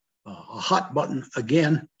now a hot button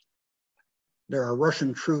again. There are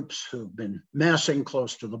Russian troops who've been massing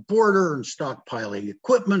close to the border and stockpiling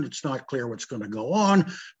equipment. It's not clear what's going to go on.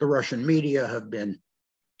 The Russian media have been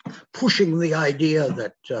pushing the idea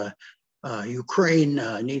that Ukraine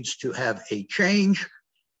needs to have a change,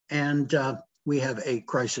 and we have a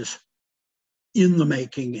crisis in the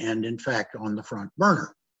making and, in fact, on the front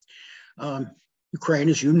burner. Ukraine,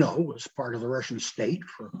 as you know, was part of the Russian state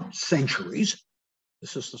for centuries.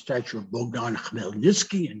 This is the statue of Bogdan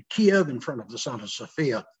Khmelnytsky in Kiev in front of the Santa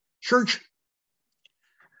Sofia Church.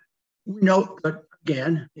 We note that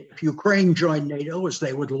Again, if Ukraine joined NATO, as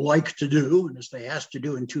they would like to do, and as they asked to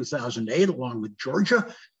do in 2008, along with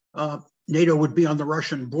Georgia, NATO would be on the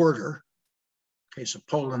Russian border. In case of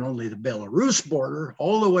Poland, only the Belarus border,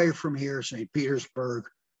 all the way from here, St. Petersburg,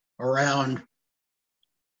 around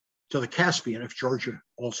to the Caspian, if Georgia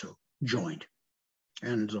also joined.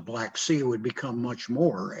 And the Black Sea would become much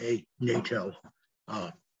more a NATO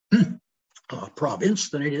province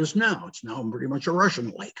than it is now. It's now pretty much a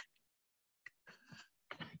Russian lake.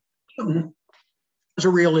 It's a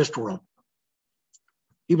realist world.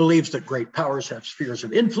 He believes that great powers have spheres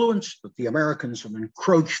of influence, that the Americans have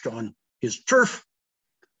encroached on his turf,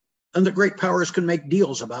 and that great powers can make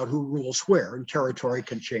deals about who rules where, and territory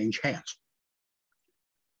can change hands.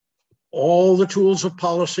 All the tools of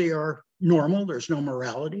policy are normal. There's no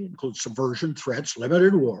morality, includes subversion, threats,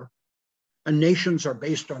 limited war. And nations are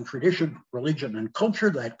based on tradition, religion, and culture,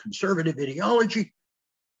 that conservative ideology.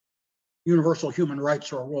 Universal human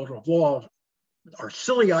rights or a world of law are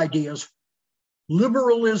silly ideas.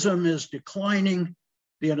 Liberalism is declining.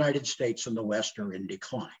 The United States and the West are in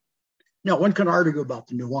decline. Now, one can argue about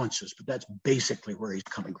the nuances, but that's basically where he's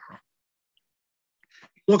coming from.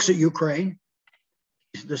 He looks at Ukraine.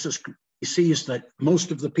 He sees that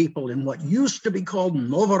most of the people in what used to be called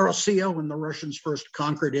Novorossiya, when the Russians first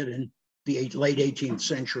conquered it in the late 18th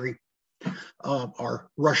century,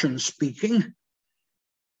 are Russian-speaking.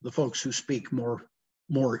 The folks who speak more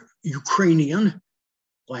Ukrainian,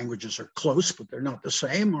 languages are close, but they're not the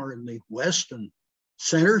same, are in the west and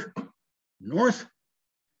center, north.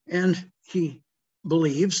 And he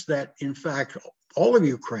believes that, in fact, all of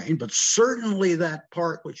Ukraine, but certainly that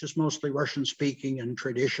part which is mostly Russian-speaking and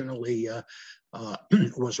traditionally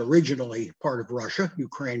was originally part of Russia.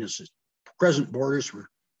 Ukraine's present borders were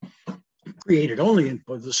created only in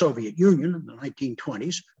the Soviet Union in the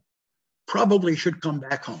 1920s, probably should come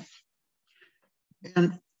back home.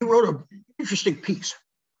 And he wrote an interesting piece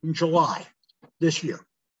in July this year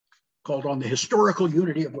called "On the Historical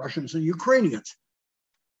Unity of Russians and Ukrainians."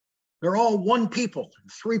 They're all one people in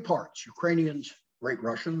three parts: Ukrainians, Great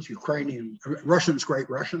Russians, Russians, Great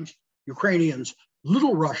Russians, Ukrainians,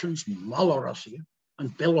 Little Russians, Malorussia,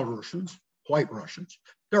 and Belarusians, White Russians.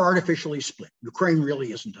 They're artificially split. Ukraine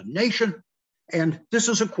really isn't a nation. And this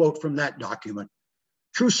is a quote from that document: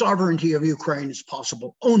 "True sovereignty of Ukraine is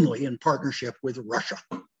possible only in partnership with Russia."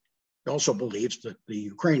 He also believes that the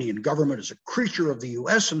Ukrainian government is a creature of the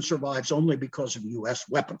US and survives only because of US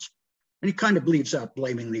weapons. And he kind of leaves out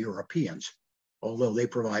blaming the Europeans. Although they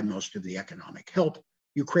provide most of the economic help,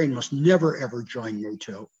 Ukraine must never, ever join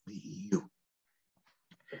NATO, the EU.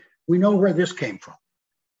 We know where this came from.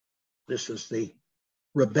 This is the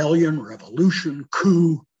rebellion, revolution,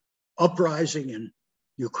 coup, uprising in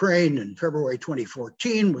Ukraine in February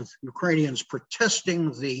 2014, with Ukrainians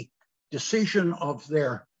protesting the decision of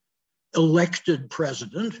their elected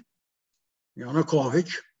president,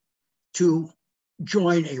 Yanukovych, to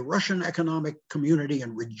join a Russian economic community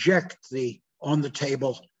and reject the on the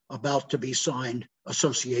table about to be signed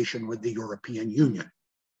association with the European Union.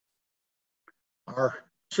 Our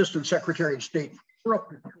Assistant Secretary of State,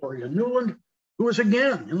 Victoria Nuland, who was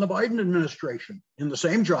again in the Biden administration in the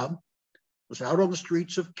same job, was out on the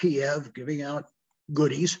streets of Kiev giving out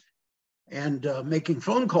goodies and making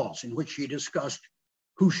phone calls in which she discussed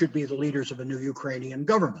who should be the leaders of a new Ukrainian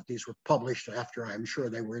government. These were published after, I'm sure,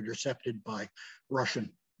 they were intercepted by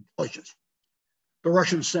Russian intelligence. The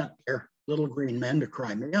Russians sent their little green men to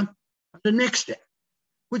Crimea, annexed it,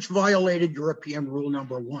 which violated European rule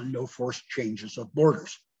number 1, no forced changes of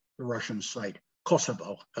borders. The Russians cite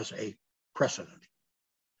Kosovo as a precedent.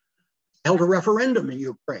 Held a referendum in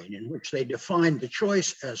Ukraine in which they defined the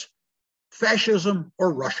choice as fascism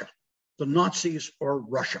or Russia, the Nazis or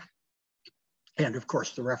Russia. And of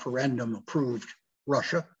course, the referendum approved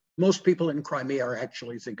Russia. Most people in Crimea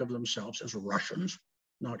actually think of themselves as Russians,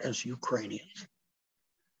 not as Ukrainians.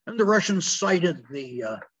 And the Russians cited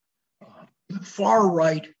the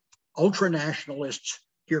far-right ultra-nationalists,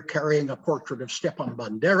 here carrying a portrait of Stepan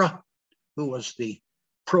Bandera, who was the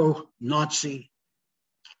pro-Nazi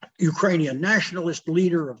Ukrainian nationalist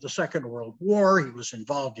leader of the Second World War. He was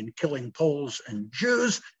involved in killing Poles and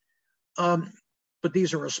Jews. But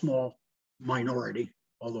these are a small minority,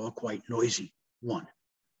 although a quite noisy one.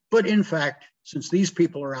 But in fact, since these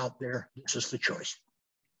people are out there, this is the choice.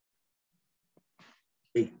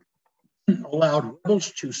 They allowed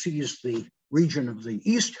rebels to seize the region of the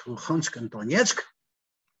east, Luhansk and Donetsk,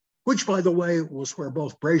 which, by the way, was where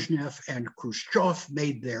both Brezhnev and Khrushchev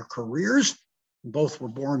made their careers. Both were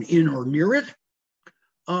born in or near it,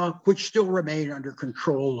 which still remain under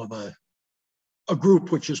control of a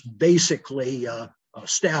group which is basically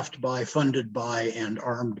staffed by, funded by, and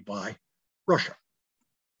armed by Russia.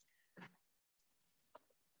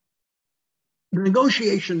 The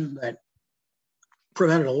negotiation that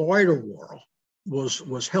prevented a wider war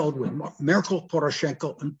was held with Merkel,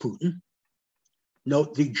 Poroshenko, and Putin.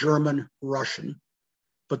 Note the German-Russian,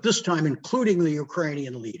 but this time including the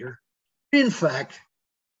Ukrainian leader. In fact,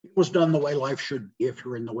 it was done the way life should be if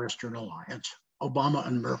you're in the Western Alliance. Obama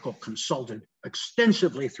and Merkel consulted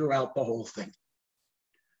extensively throughout the whole thing.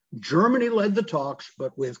 Germany led the talks,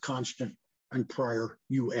 but with constant and prior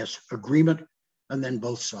US agreement, and then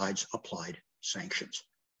both sides applied sanctions.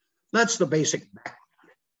 That's the basic background.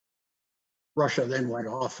 Russia then went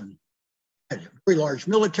off and had very large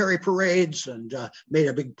military parades and made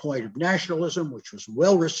a big point of nationalism, which was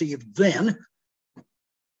well received then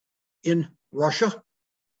in Russia.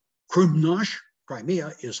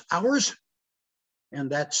 Crimea is ours, and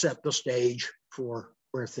that set the stage for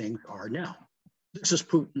where things are now. This is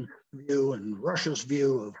Putin's view and Russia's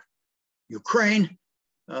view of Ukraine.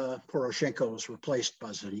 Poroshenko was replaced by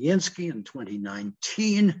Zelensky in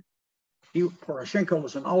 2019. Poroshenko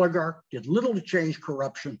was an oligarch, did little to change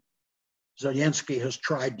corruption. Zelensky has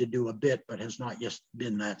tried to do a bit, but has not yet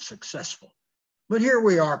been that successful. But here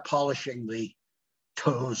we are polishing the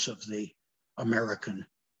toes of the American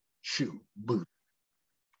shoe boot.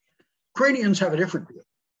 Ukrainians have a different view.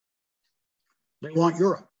 They want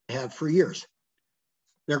Europe. They have for years.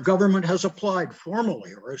 Their government has applied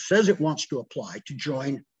formally, or says it wants to apply, to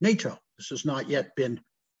join NATO. This has not yet been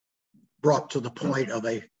brought to the point of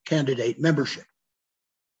a candidate membership.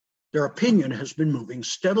 Their opinion has been moving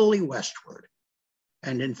steadily westward.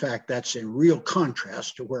 And in fact, that's in real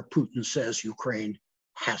contrast to where Putin says Ukraine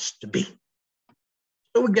has to be.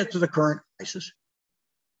 So we get to the current crisis.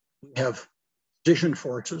 We have position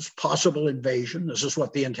forces, possible invasion. This is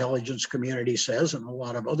what the intelligence community says, and a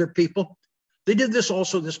lot of other people. They did this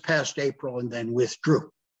also this past April and then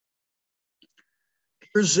withdrew.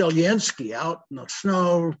 Here's Zelensky out in the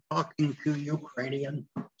snow talking to Ukrainian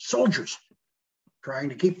soldiers, trying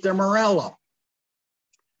to keep their morale up.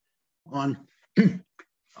 On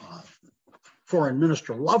Foreign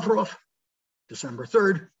Minister Lavrov, December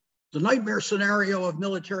 3rd, the nightmare scenario of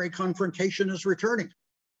military confrontation is returning.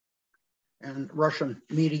 And Russian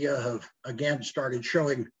media have again started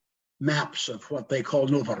showing maps of what they call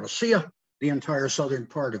Novorossiya, the entire southern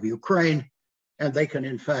part of Ukraine. And they can,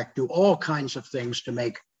 in fact, do all kinds of things to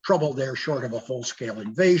make trouble there short of a full-scale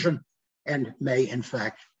invasion, and may, in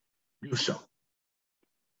fact, do so.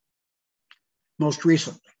 Most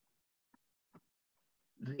recently,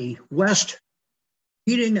 the West,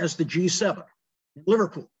 meeting as the G7 in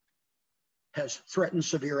Liverpool, has threatened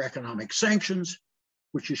severe economic sanctions,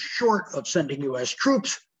 which is short of sending US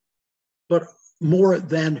troops, but more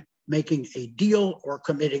than making a deal or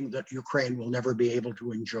committing that Ukraine will never be able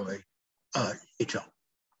to enjoy NATO.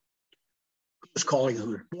 Is calling it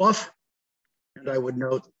a bluff, and I would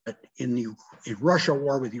note that in Russia,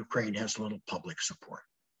 war with Ukraine has little public support.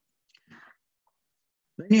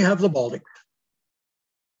 Then you have the Baltics,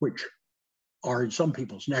 which are in some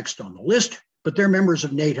people's next on the list, but they're members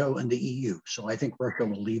of NATO and the EU, so I think Russia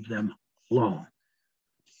will leave them alone.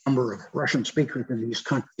 The number of Russian speakers in these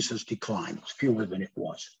countries has declined. It's fewer than it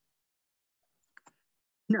was.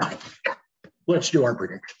 Now, let's do our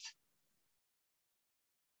predictions.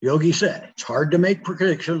 Yogi said, it's hard to make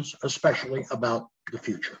predictions, especially about the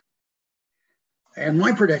future. And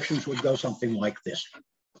my predictions would go something like this.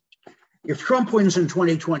 If Trump wins in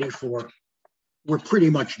 2024, we're pretty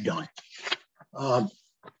much done.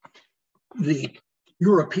 The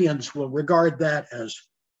Europeans will regard that as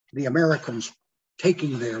the Americans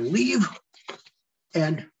taking their leave,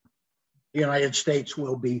 and the United States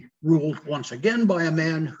will be ruled once again by a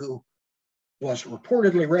man who was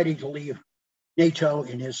reportedly ready to leave NATO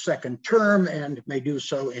in his second term and may do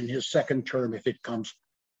so in his second term if it comes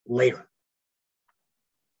later.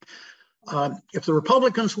 If the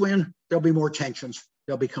Republicans win, there'll be more tensions.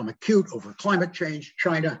 They'll become acute over climate change,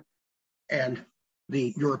 China, and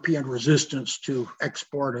the European resistance to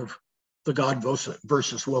export of the God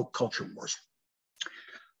versus woke culture wars.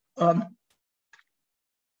 The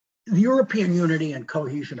European unity and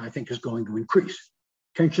cohesion, I think, is going to increase.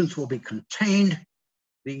 Tensions will be contained.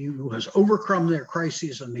 The EU has overcome their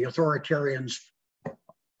crises, and the authoritarians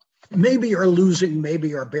maybe are losing,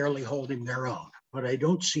 maybe are barely holding their own, but I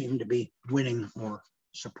don't seem to be winning more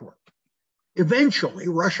support. Eventually,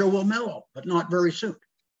 Russia will mellow, but not very soon.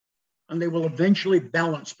 And they will eventually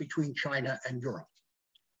balance between China and Europe.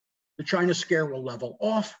 The China scare will level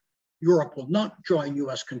off. Europe will not join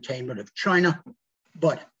US containment of China,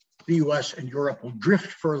 but the US and Europe will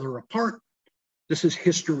drift further apart. This is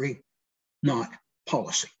history, not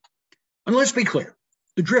policy. And let's be clear,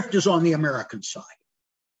 the drift is on the American side.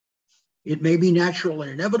 It may be natural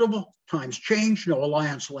and inevitable. Times change. No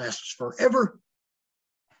alliance lasts forever.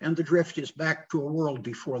 And the drift is back to a world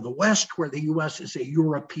before the West, where the US is a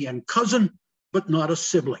European cousin, but not a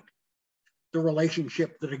sibling. The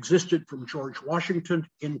relationship that existed from George Washington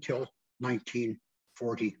until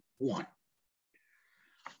 1941.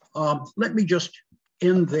 Let me just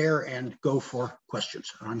end there and go for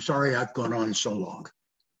questions. I'm sorry I've gone on so long.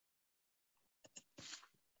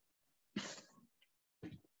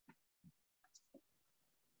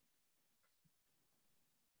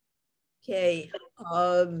 Okay,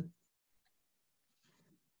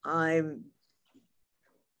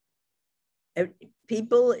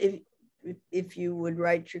 people, if you would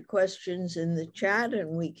write your questions in the chat and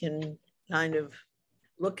we can kind of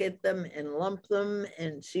look at them and lump them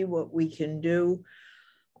and see what we can do.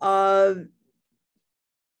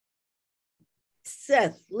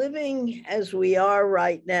 Seth, living as we are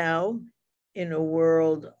right now in a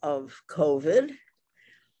world of COVID,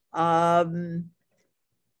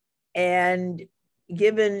 and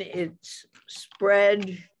given its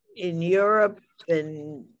spread in Europe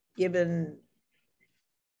and given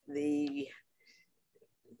the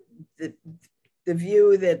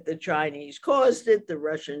view that the Chinese caused it, the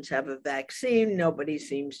Russians have a vaccine, nobody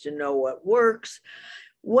seems to know what works.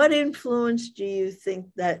 What influence do you think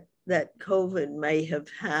that COVID may have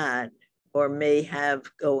had or may have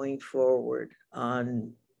going forward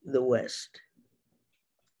on the West?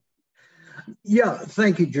 Yeah,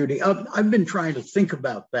 thank you, Judy. I've been trying to think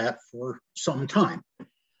about that for some time.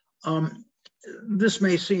 This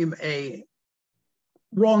may seem a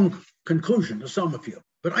wrong conclusion to some of you,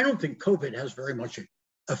 but I don't think COVID has very much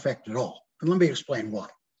effect at all. And let me explain why.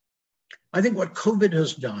 I think what COVID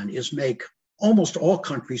has done is make almost all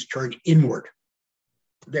countries turn inward.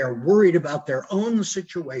 They're worried about their own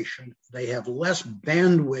situation. They have less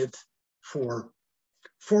bandwidth for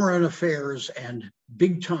foreign affairs and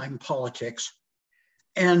big time politics.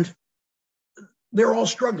 And they're all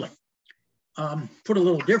struggling. Put a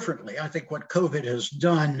little differently, I think what COVID has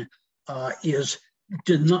done is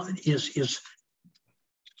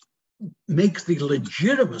make the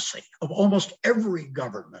legitimacy of almost every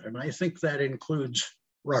government, and I think that includes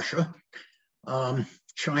Russia,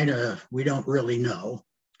 China, we don't really know,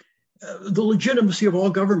 the legitimacy of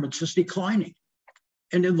all governments is declining.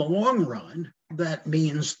 And in the long run, that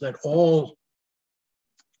means that all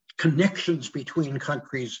connections between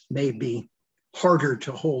countries may be harder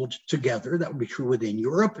to hold together. That would be true within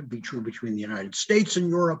Europe, it'd be true between the United States and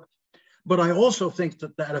Europe. But I also think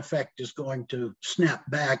that that effect is going to snap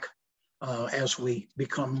back as we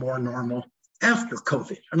become more normal after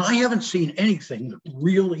COVID. And I haven't seen anything that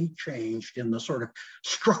really changed in the sort of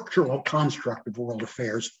structural construct of world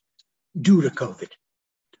affairs due to COVID.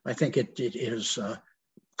 I think it is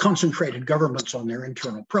concentrated governments on their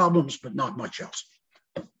internal problems, but not much else.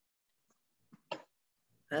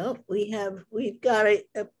 Well, we've got a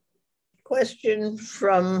question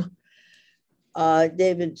from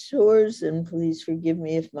David Soers, and please forgive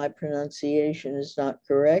me if my pronunciation is not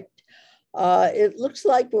correct. It looks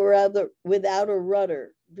like we're without a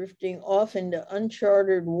rudder, drifting off into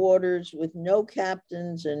uncharted waters with no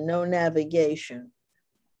captains and no navigation.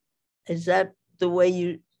 Is that the way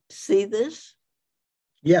you see this?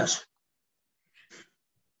 Yes.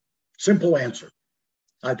 Simple answer.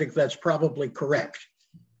 I think that's probably correct.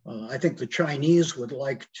 I think the Chinese would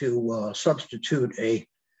like to substitute a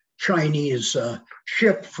Chinese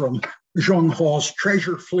ship from Zheng He's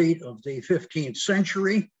treasure fleet of the 15th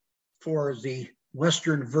century for the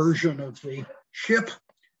Western version of the ship,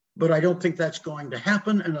 but I don't think that's going to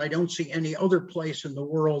happen, and I don't see any other place in the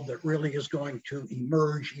world that really is going to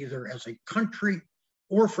emerge either as a country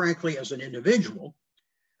or frankly as an individual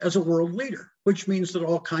as a world leader, which means that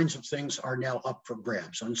all kinds of things are now up for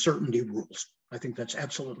grabs. Uncertainty rules. I think that's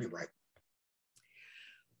absolutely right.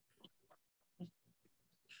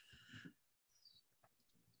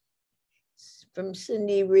 From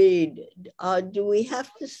Cindy Reed, do we have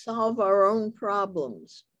to solve our own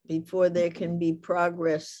problems before there can be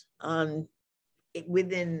progress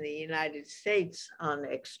within the United States on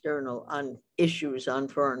issues on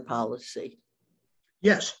foreign policy?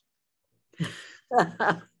 Yes.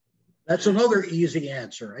 That's another easy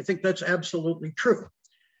answer. I think that's absolutely true.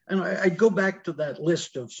 And I'd go back to that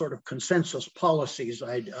list of sort of consensus policies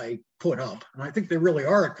I put up, and I think they really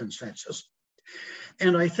are a consensus.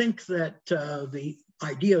 And I think that the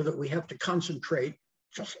idea that we have to concentrate,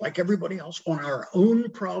 just like everybody else, on our own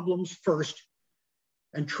problems first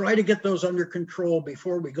and try to get those under control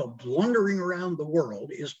before we go blundering around the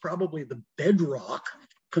world is probably the bedrock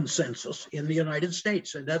consensus in the United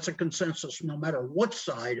States. And that's a consensus no matter what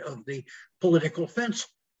side of the political fence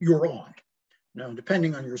you're on. Now,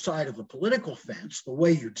 depending on your side of the political fence, the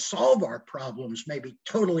way you'd solve our problems may be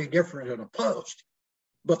totally different and opposed.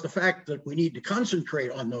 But the fact that we need to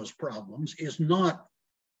concentrate on those problems is not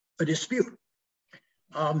a dispute.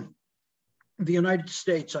 The United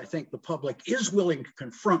States, I think the public is willing to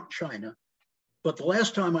confront China, but the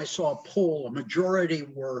last time I saw a poll, a majority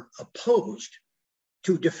were opposed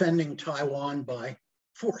to defending Taiwan by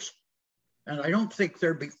force. And I don't think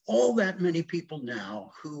there'd be all that many people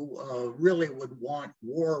now who really would want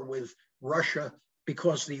war with Russia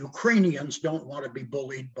because the Ukrainians don't want to be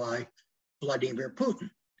bullied by Vladimir Putin,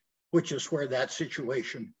 which is where that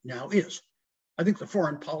situation now is. I think the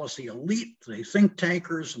foreign policy elite, the think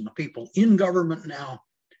tankers and the people in government now,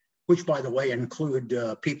 which by the way include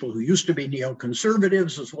people who used to be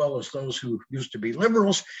neoconservatives as well as those who used to be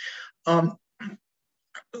liberals,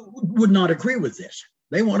 would not agree with this.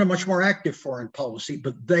 They want a much more active foreign policy,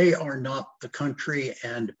 but they are not the country,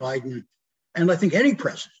 and Biden, and I think any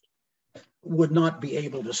president, would not be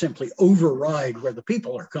able to simply override where the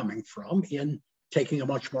people are coming from in taking a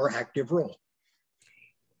much more active role.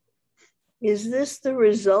 Is this the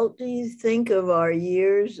result, do you think, of our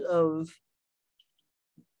years of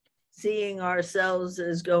seeing ourselves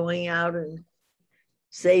as going out and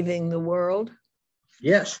saving the world?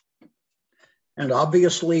 Yes. And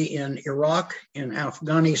obviously in Iraq, in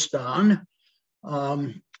Afghanistan,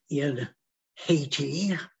 in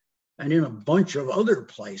Haiti, and in a bunch of other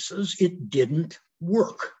places, it didn't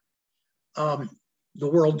work. The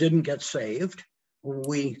world didn't get saved.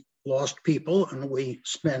 We lost people and we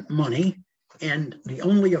spent money. And the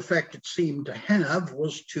only effect it seemed to have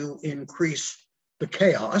was to increase the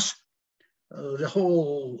chaos. The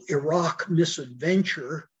whole Iraq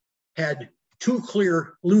misadventure had two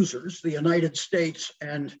clear losers, the United States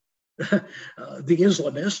and the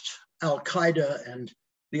Islamists, Al-Qaeda and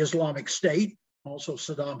the Islamic State, also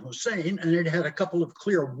Saddam Hussein, and it had a couple of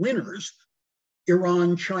clear winners,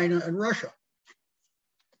 Iran, China, and Russia.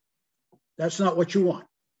 That's not what you want.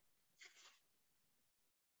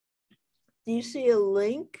 Do you see a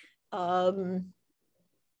link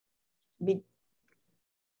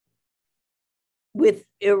with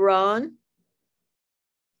Iran,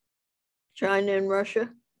 China, and Russia?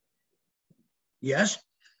 Yes.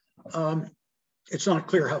 It's not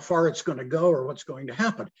clear how far it's going to go or what's going to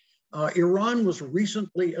happen. Iran was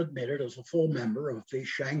recently admitted as a full member of the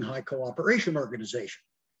Shanghai Cooperation Organization,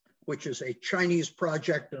 which is a Chinese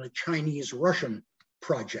project and a Chinese-Russian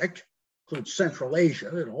project. Includes Central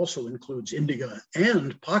Asia. It also includes India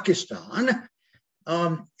and Pakistan.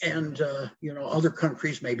 Other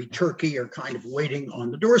countries, maybe Turkey, are kind of waiting on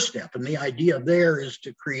the doorstep. And the idea there is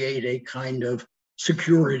to create a kind of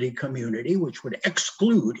security community which would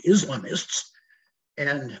exclude Islamists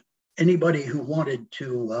and anybody who wanted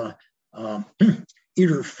to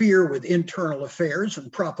interfere with internal affairs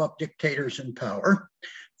and prop up dictators in power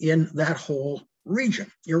in that whole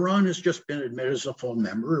region. Iran has just been admitted as a full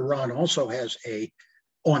member. Iran also has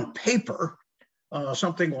on paper,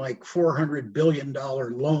 something like $400 billion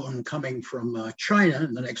loan coming from China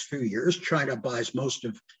in the next few years. China buys most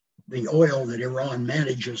of the oil that Iran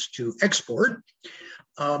manages to export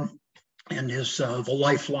and is the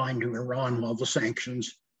lifeline to Iran while the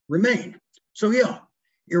sanctions remain. So yeah,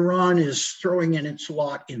 Iran is throwing in its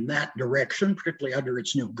lot in that direction, particularly under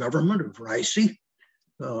its new government of Raisi,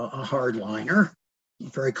 a hardliner,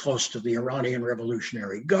 very close to the Iranian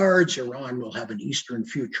Revolutionary Guards. Iran will have an Eastern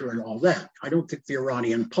future and all that. I don't think the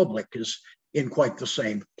Iranian public is in quite the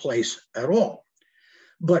same place at all.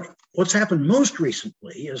 But what's happened most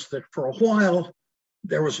recently is that for a while,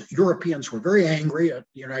 Europeans were very angry at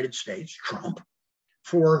the United States, Trump,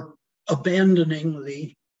 for abandoning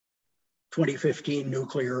the 2015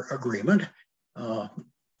 nuclear agreement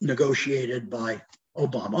negotiated by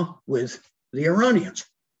Obama with the Iranians.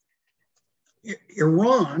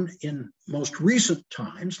 Iran, in most recent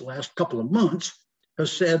times, the last couple of months,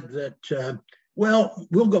 has said that,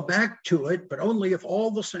 we'll go back to it, but only if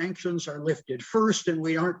all the sanctions are lifted first, and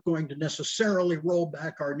we aren't going to necessarily roll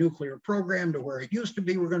back our nuclear program to where it used to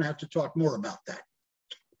be. We're going to have to talk more about that.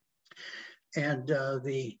 And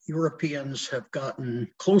the Europeans have gotten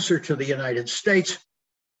closer to the United States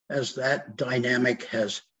as that dynamic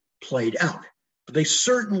has played out. But they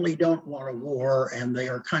certainly don't want a war, and they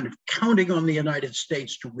are kind of counting on the United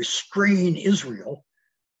States to restrain Israel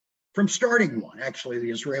from starting one. Actually, the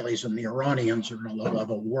Israelis and the Iranians are in a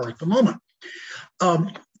low-level war at the moment.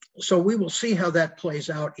 So we will see how that plays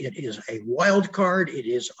out. It is a wild card. It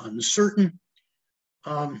is uncertain.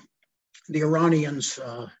 The Iranians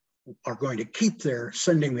are going to keep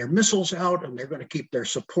sending their missiles out, and they're going to keep their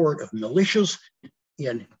support of militias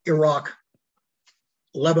in Iraq,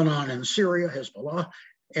 Lebanon, and Syria, Hezbollah,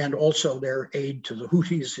 and also their aid to the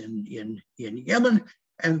Houthis in Yemen.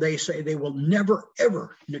 And they say they will never,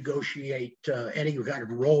 ever negotiate any kind of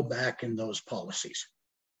rollback in those policies.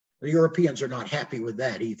 The Europeans are not happy with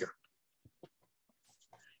that either.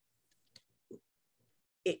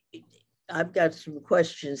 I've got some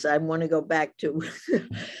questions I want to go back to.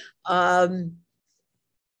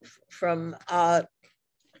 From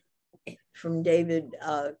David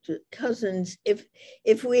to Cousins,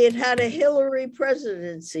 if we had had a Hillary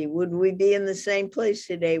presidency, would we be in the same place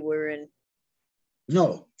today we're in?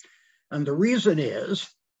 No. And the reason is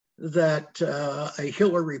that a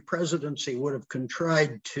Hillary presidency would have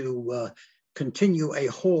contrived to continue a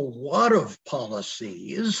whole lot of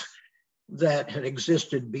policies that had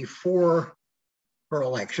existed before her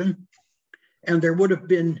election. And there would have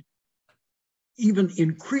been even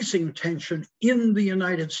increasing tension in the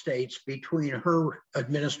United States between her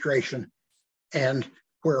administration and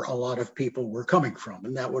where a lot of people were coming from.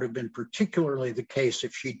 And that would have been particularly the case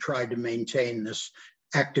if she tried to maintain this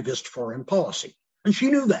activist foreign policy. And she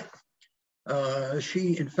knew that.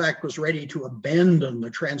 She, in fact, was ready to abandon the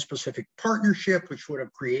Trans-Pacific Partnership, which would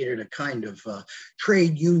have created a kind of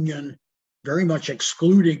trade union, very much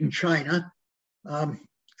excluding China.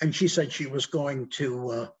 And she said she was going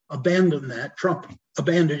to abandon that. Trump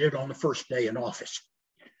abandoned it on the first day in office.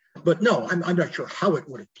 But no, I'm not sure how it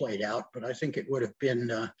would have played out, but I think it would have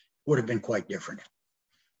been quite different.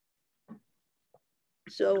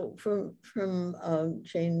 So from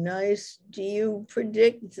Jane Nice, do you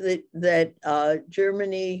predict that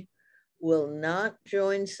Germany will not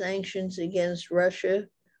join sanctions against Russia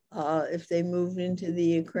if they move into the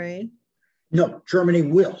Ukraine? No, Germany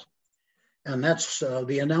will. And that's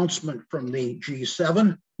the announcement from the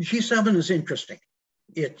G7. The G7 is interesting.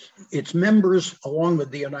 Its members, along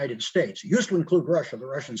with the United States, it used to include Russia, the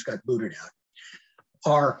Russians got booted out,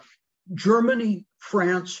 are Germany,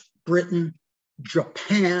 France, Britain,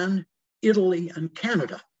 Japan, Italy, and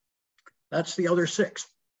Canada. That's the other six.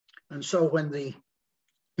 And so when the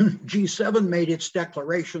G7 made its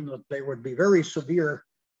declaration that there would be very severe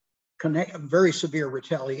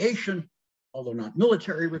retaliation, although not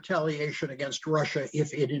military retaliation, against Russia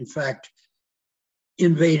if it in fact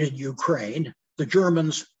invaded Ukraine, the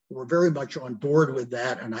Germans were very much on board with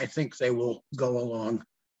that, and I think they will go along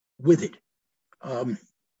with it.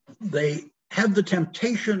 They have the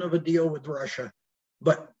temptation of a deal with Russia,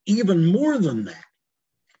 but even more than that,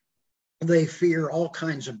 they fear all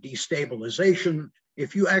kinds of destabilization.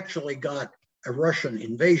 If you actually got a Russian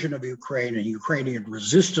invasion of Ukraine and Ukrainian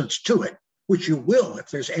resistance to it, which you will if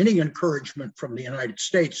there's any encouragement from the United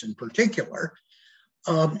States in particular,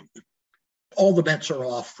 all the bets are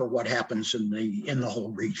off for what happens in the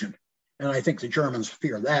whole region. And I think the Germans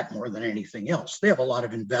fear that more than anything else. They have a lot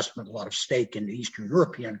of investment, a lot of stake in Eastern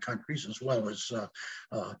European countries, as well as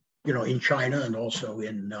in China and also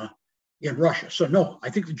in Russia. So no, I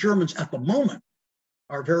think the Germans at the moment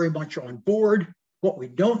are very much on board. What we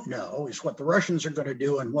don't know is what the Russians are going to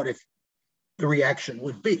do and what if the reaction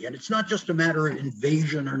would be. And it's not just a matter of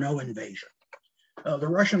invasion or no invasion. The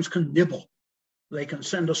Russians can nibble. They can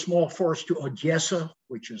send a small force to Odessa,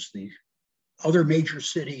 which is the other major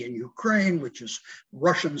city in Ukraine, which is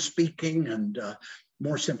Russian speaking and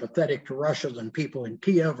more sympathetic to Russia than people in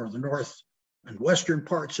Kiev or the north and western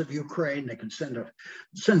parts of Ukraine. They can send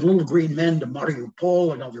little green men to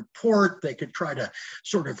Mariupol, another port. They could try to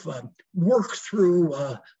sort of work through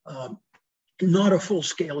not a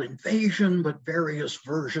full-scale invasion, but various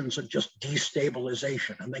versions of just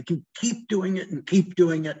destabilization. And they can keep doing it and keep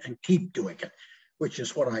doing it and keep doing it, which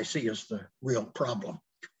is what I see as the real problem.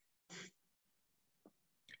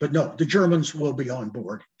 But no, the Germans will be on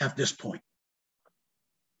board at this point.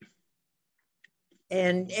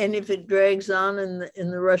 And if it drags on and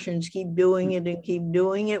the Russians keep doing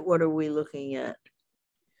it, what are we looking at?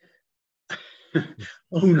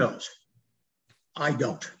 Who knows? I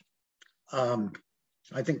don't.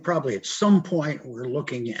 I think probably at some point we're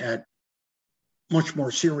looking at much more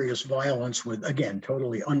serious violence with, again,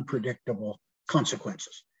 totally unpredictable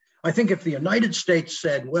consequences. I think if the United States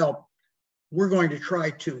said, well, we're going to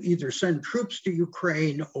try to either send troops to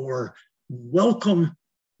Ukraine or welcome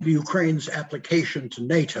the Ukraine's application to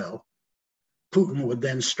NATO, Putin would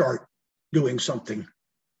then start doing something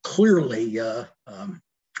clearly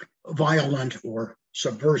violent or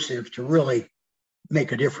subversive to really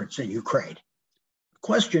make a difference in Ukraine. The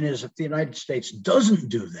question is, if the United States doesn't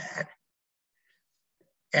do that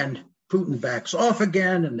and Putin backs off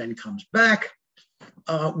again and then comes back,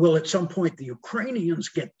 will at some point the Ukrainians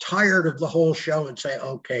get tired of the whole show and say,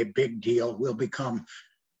 okay, big deal, we'll become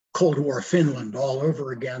Cold War Finland all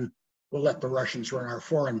over again. We'll let the Russians run our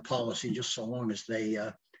foreign policy just so long as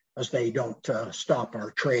they don't stop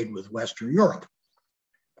our trade with Western Europe.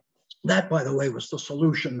 That, by the way, was the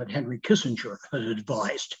solution that Henry Kissinger had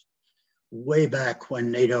advised way back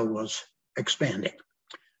when NATO was expanding.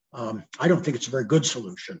 I don't think it's a very good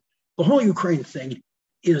solution. The whole Ukraine thing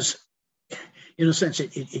is, in a sense,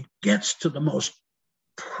 it gets to the most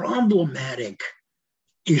problematic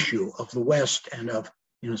issue of the West and of,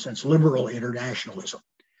 in a sense, liberal internationalism.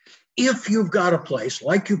 If you've got a place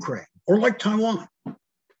like Ukraine or like Taiwan,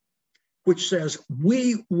 which says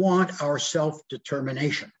we want our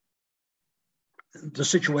self-determination, the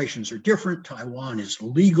situations are different. Taiwan is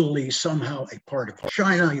legally somehow a part of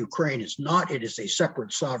China. Ukraine is not. It is a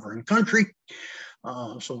separate sovereign country.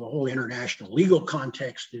 So the whole international legal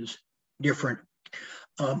context is different.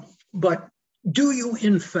 But do you,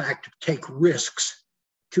 in fact, take risks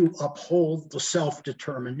to uphold the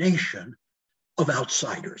self-determination of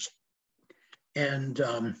outsiders? And,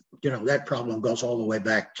 that problem goes all the way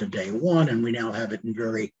back to day one, and we now have it in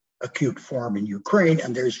very acute form in Ukraine,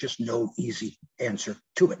 and there's just no easy answer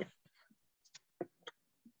to it.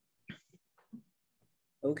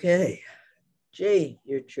 Okay. Gee,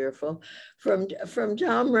 you're cheerful. From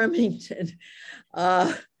Tom Remington,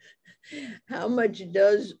 how much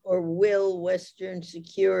does or will Western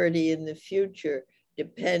security in the future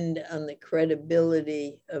depend on the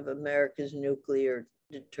credibility of America's nuclear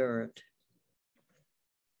deterrent?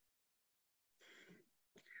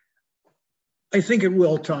 I think it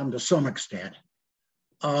will, Tom, to some extent,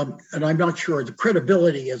 and I'm not sure. The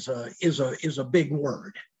credibility is a big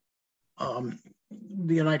word.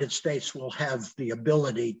 The United States will have the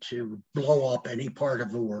ability to blow up any part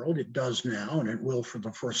of the world. It does now, and it will for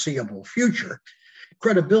the foreseeable future.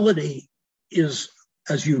 Credibility is,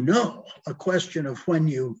 as you know, a question of when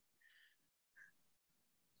you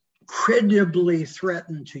credibly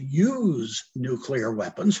threaten to use nuclear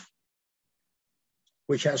weapons,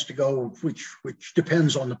 which has to go, which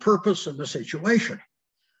depends on the purpose and the situation.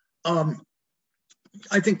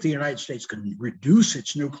 I think the United States can reduce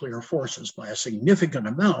its nuclear forces by a significant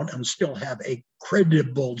amount and still have a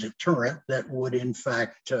credible deterrent that would, in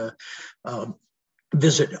fact,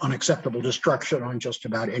 visit unacceptable destruction on just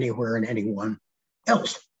about anywhere and anyone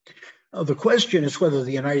else. The question is whether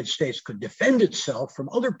the United States could defend itself from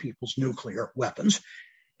other people's nuclear weapons.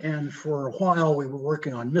 And for a while, we were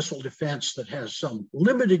working on missile defense that has some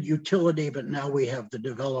limited utility, but now we have the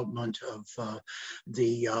development of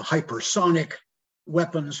the hypersonic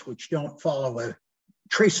weapons, which don't follow a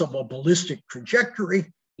traceable ballistic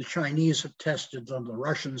trajectory. The Chinese have tested them. The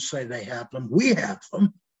Russians say they have them. We have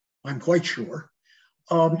them, I'm quite sure.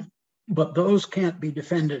 But those can't be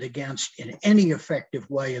defended against in any effective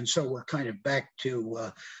way. And so we're kind of back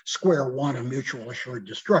to square one of mutual assured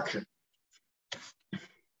destruction.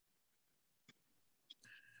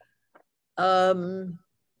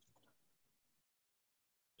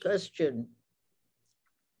 Question.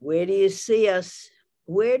 Where do you see us?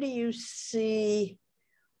 Where do you see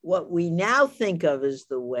what we now think of as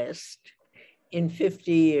the West in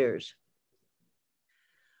 50 years?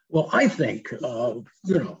 Well, I think,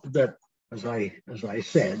 that as I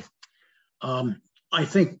said, I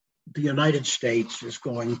think the United States is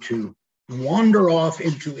going to wander off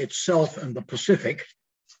into itself and the Pacific.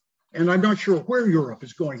 And I'm not sure where Europe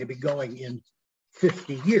is going to be going in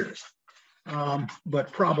 50 years.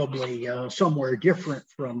 But probably somewhere different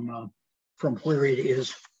from where it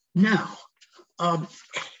is now.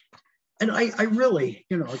 And I really,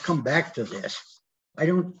 I come back to this.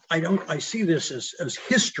 I see this as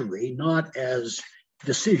history, not as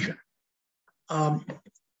decision.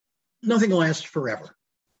 Nothing lasts forever.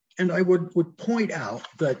 And I would point out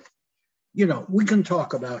that, we can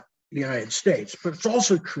talk about the United States, but it's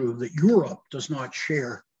also true that Europe does not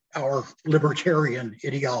share our libertarian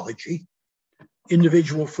ideology.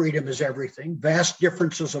 Individual freedom is everything. Vast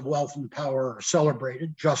differences of wealth and power are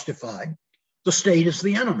celebrated, justified. The state is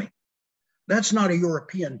the enemy. That's not a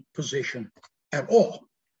European position at all.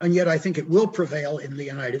 And yet I think it will prevail in the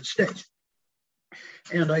United States.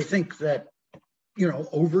 And I think that,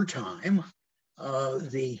 over time,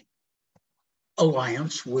 the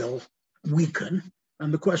alliance will weaken.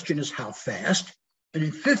 And the question is how fast. And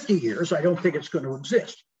in 50 years, I don't think it's going to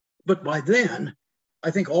exist. But by then, I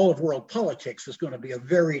think all of world politics is going to be a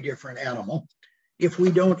very different animal if we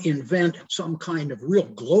don't invent some kind of real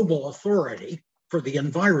global authority for the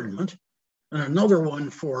environment and another one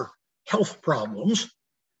for health problems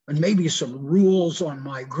and maybe some rules on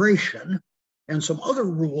migration and some other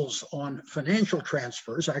rules on financial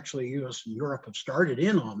transfers, actually US and Europe have started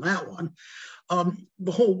in on that one,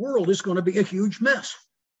 the whole world is going to be a huge mess.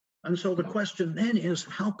 And so the question then is,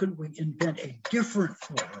 how can we invent a different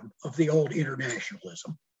form of the old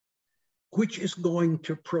internationalism, which is going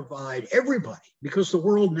to provide everybody, because the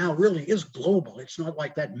world now really is global. It's not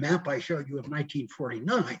like that map I showed you of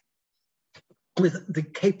 1949, with the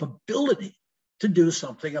capability to do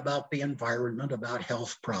something about the environment, about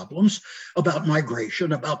health problems, about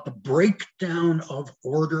migration, about the breakdown of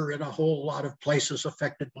order in a whole lot of places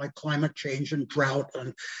affected by climate change and drought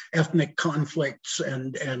and ethnic conflicts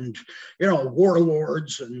and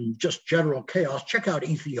warlords and just general chaos. Check out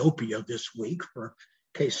Ethiopia this week for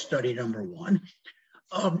case study number 1.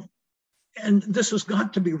 And this has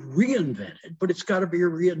got to be reinvented, but it's got to be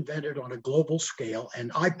reinvented on a global scale. And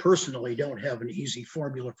I personally don't have an easy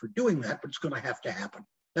formula for doing that, but it's going to have to happen.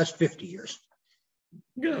 That's 50 years.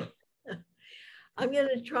 Yeah. I'm going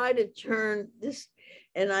to try to turn this,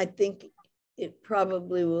 and I think it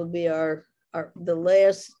probably will be the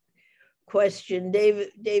last question.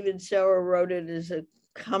 David Sauer wrote it as a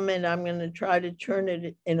comment. I'm going to try to turn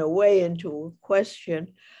it in a way into a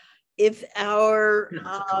question. If our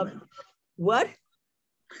what?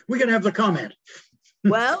 We can have the comment.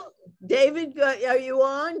 Well, David, are you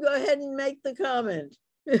on? Go ahead and make the comment.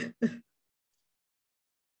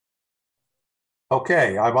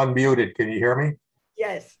 Okay, I'm unmuted. Can you hear me?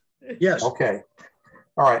 Yes. Yes. Okay.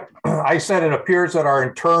 All right. I said it appears that our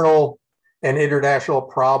internal and international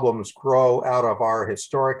problems grow out of our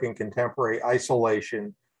historic and contemporary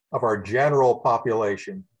isolation of our general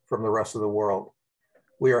population from the rest of the world.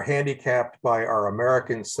 We are handicapped by our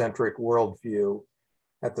American-centric worldview.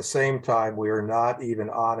 At the same time, we are not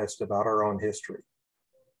even honest about our own history.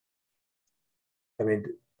 I mean,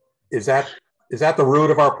 is that the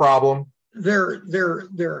root of our problem? There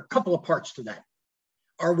are a couple of parts to that.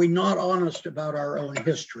 Are we not honest about our own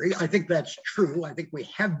history? I think that's true. I think we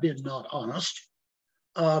have been not honest.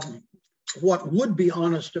 What would be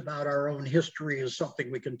honest about our own history is something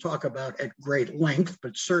we can talk about at great length,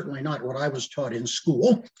 but certainly not what I was taught in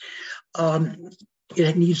school.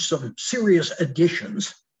 It needs some serious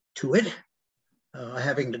additions to it,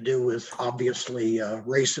 having to do with obviously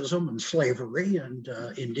racism and slavery and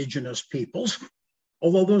indigenous peoples,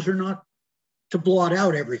 although those are not to blot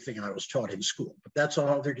out everything I was taught in school, but that's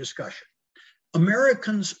another discussion.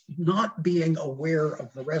 Americans not being aware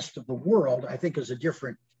of the rest of the world, I think, is a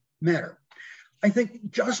different matter. I think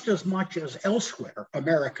just as much as elsewhere,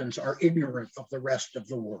 Americans are ignorant of the rest of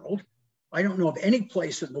the world. I don't know of any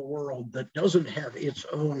place in the world that doesn't have its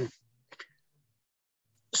own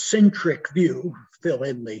centric view, fill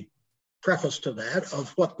in the preface to that,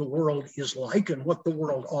 of what the world is like and what the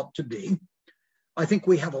world ought to be. I think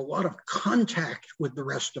we have a lot of contact with the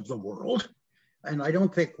rest of the world, and I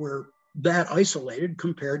don't think we're that isolated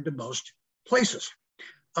compared to most places.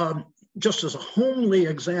 Just as a homely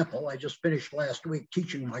example, I just finished last week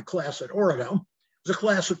teaching my class at Orono. It was a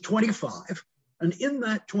class of 25, and in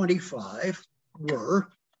that 25 were,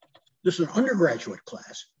 this is an undergraduate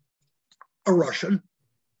class, a Russian,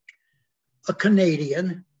 a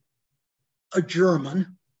Canadian, a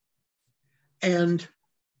German, and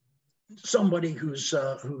somebody whose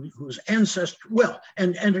ancestor,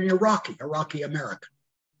 and an Iraqi American.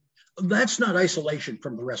 That's not isolation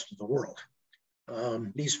from the rest of the world.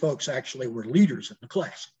 These folks actually were leaders in the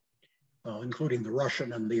class, including the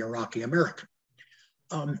Russian and the Iraqi American.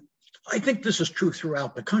 I think this is true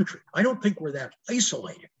throughout the country. I don't think we're that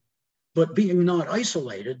isolated, but being not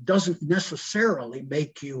isolated doesn't necessarily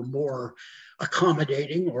make you more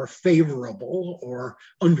accommodating or favorable or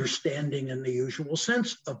understanding in the usual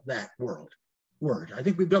sense of that word. I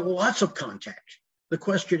think we've got lots of contact. The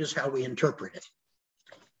question is how we interpret it.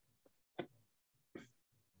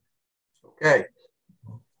 Okay.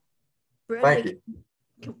 Brenda, Thank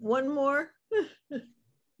you. One more,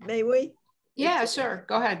 may we? Yeah, sure.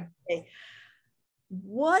 Go ahead. Okay.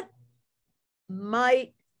 What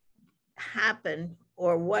might happen,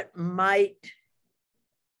 or what might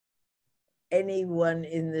anyone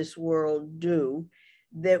in this world do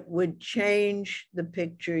that would change the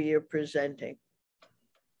picture you're presenting?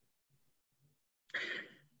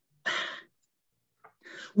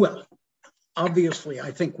 Well, obviously,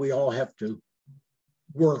 I think we all have to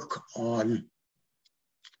work on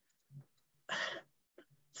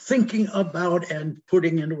thinking about and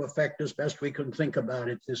putting into effect as best we can think about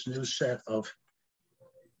it, this new set of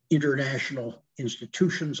international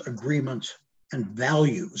institutions, agreements, and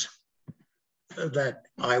values that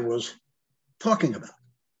I was talking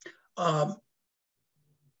about.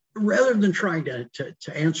 rather than trying to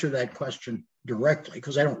answer that question directly,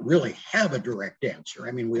 because I don't really have a direct answer.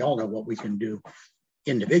 I mean, we all know what we can do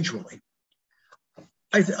individually.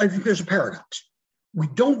 I think there's a paradox. We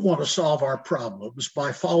don't want to solve our problems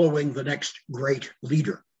by following the next great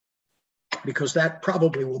leader, because that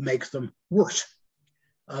probably will make them worse,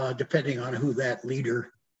 depending on who that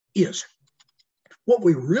leader is. What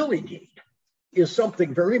we really need is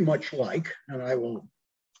something very much like, and I will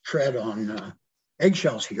tread on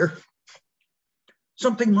eggshells here,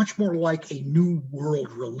 something much more like a new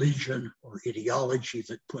world religion or ideology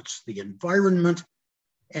that puts the environment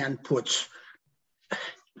and puts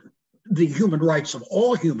the human rights of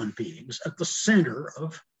all human beings at the center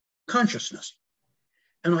of consciousness.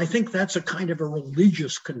 And I think that's a kind of a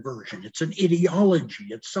religious conversion. It's an ideology.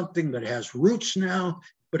 It's something that has roots now,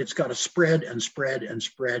 but it's got to spread and spread and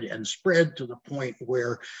spread and spread to the point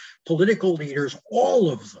where political leaders, all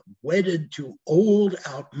of them, wedded to old,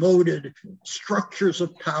 outmoded structures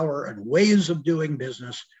of power and ways of doing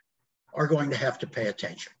business, are going to have to pay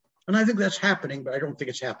attention. And I think that's happening, but I don't think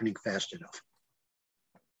it's happening fast enough.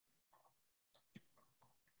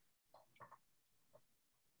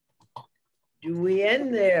 Do we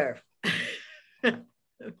end there?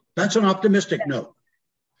 That's an optimistic note.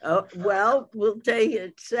 Oh, well, we'll take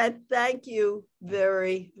it. Seth, thank you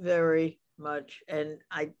very, very much. And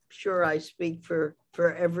I'm sure I speak for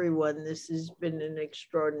everyone. This has been an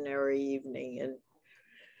extraordinary evening, and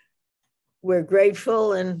we're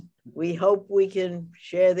grateful, and we hope we can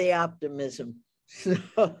share the optimism.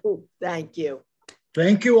 So thank you.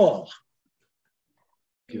 Thank you all.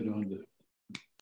 Get on the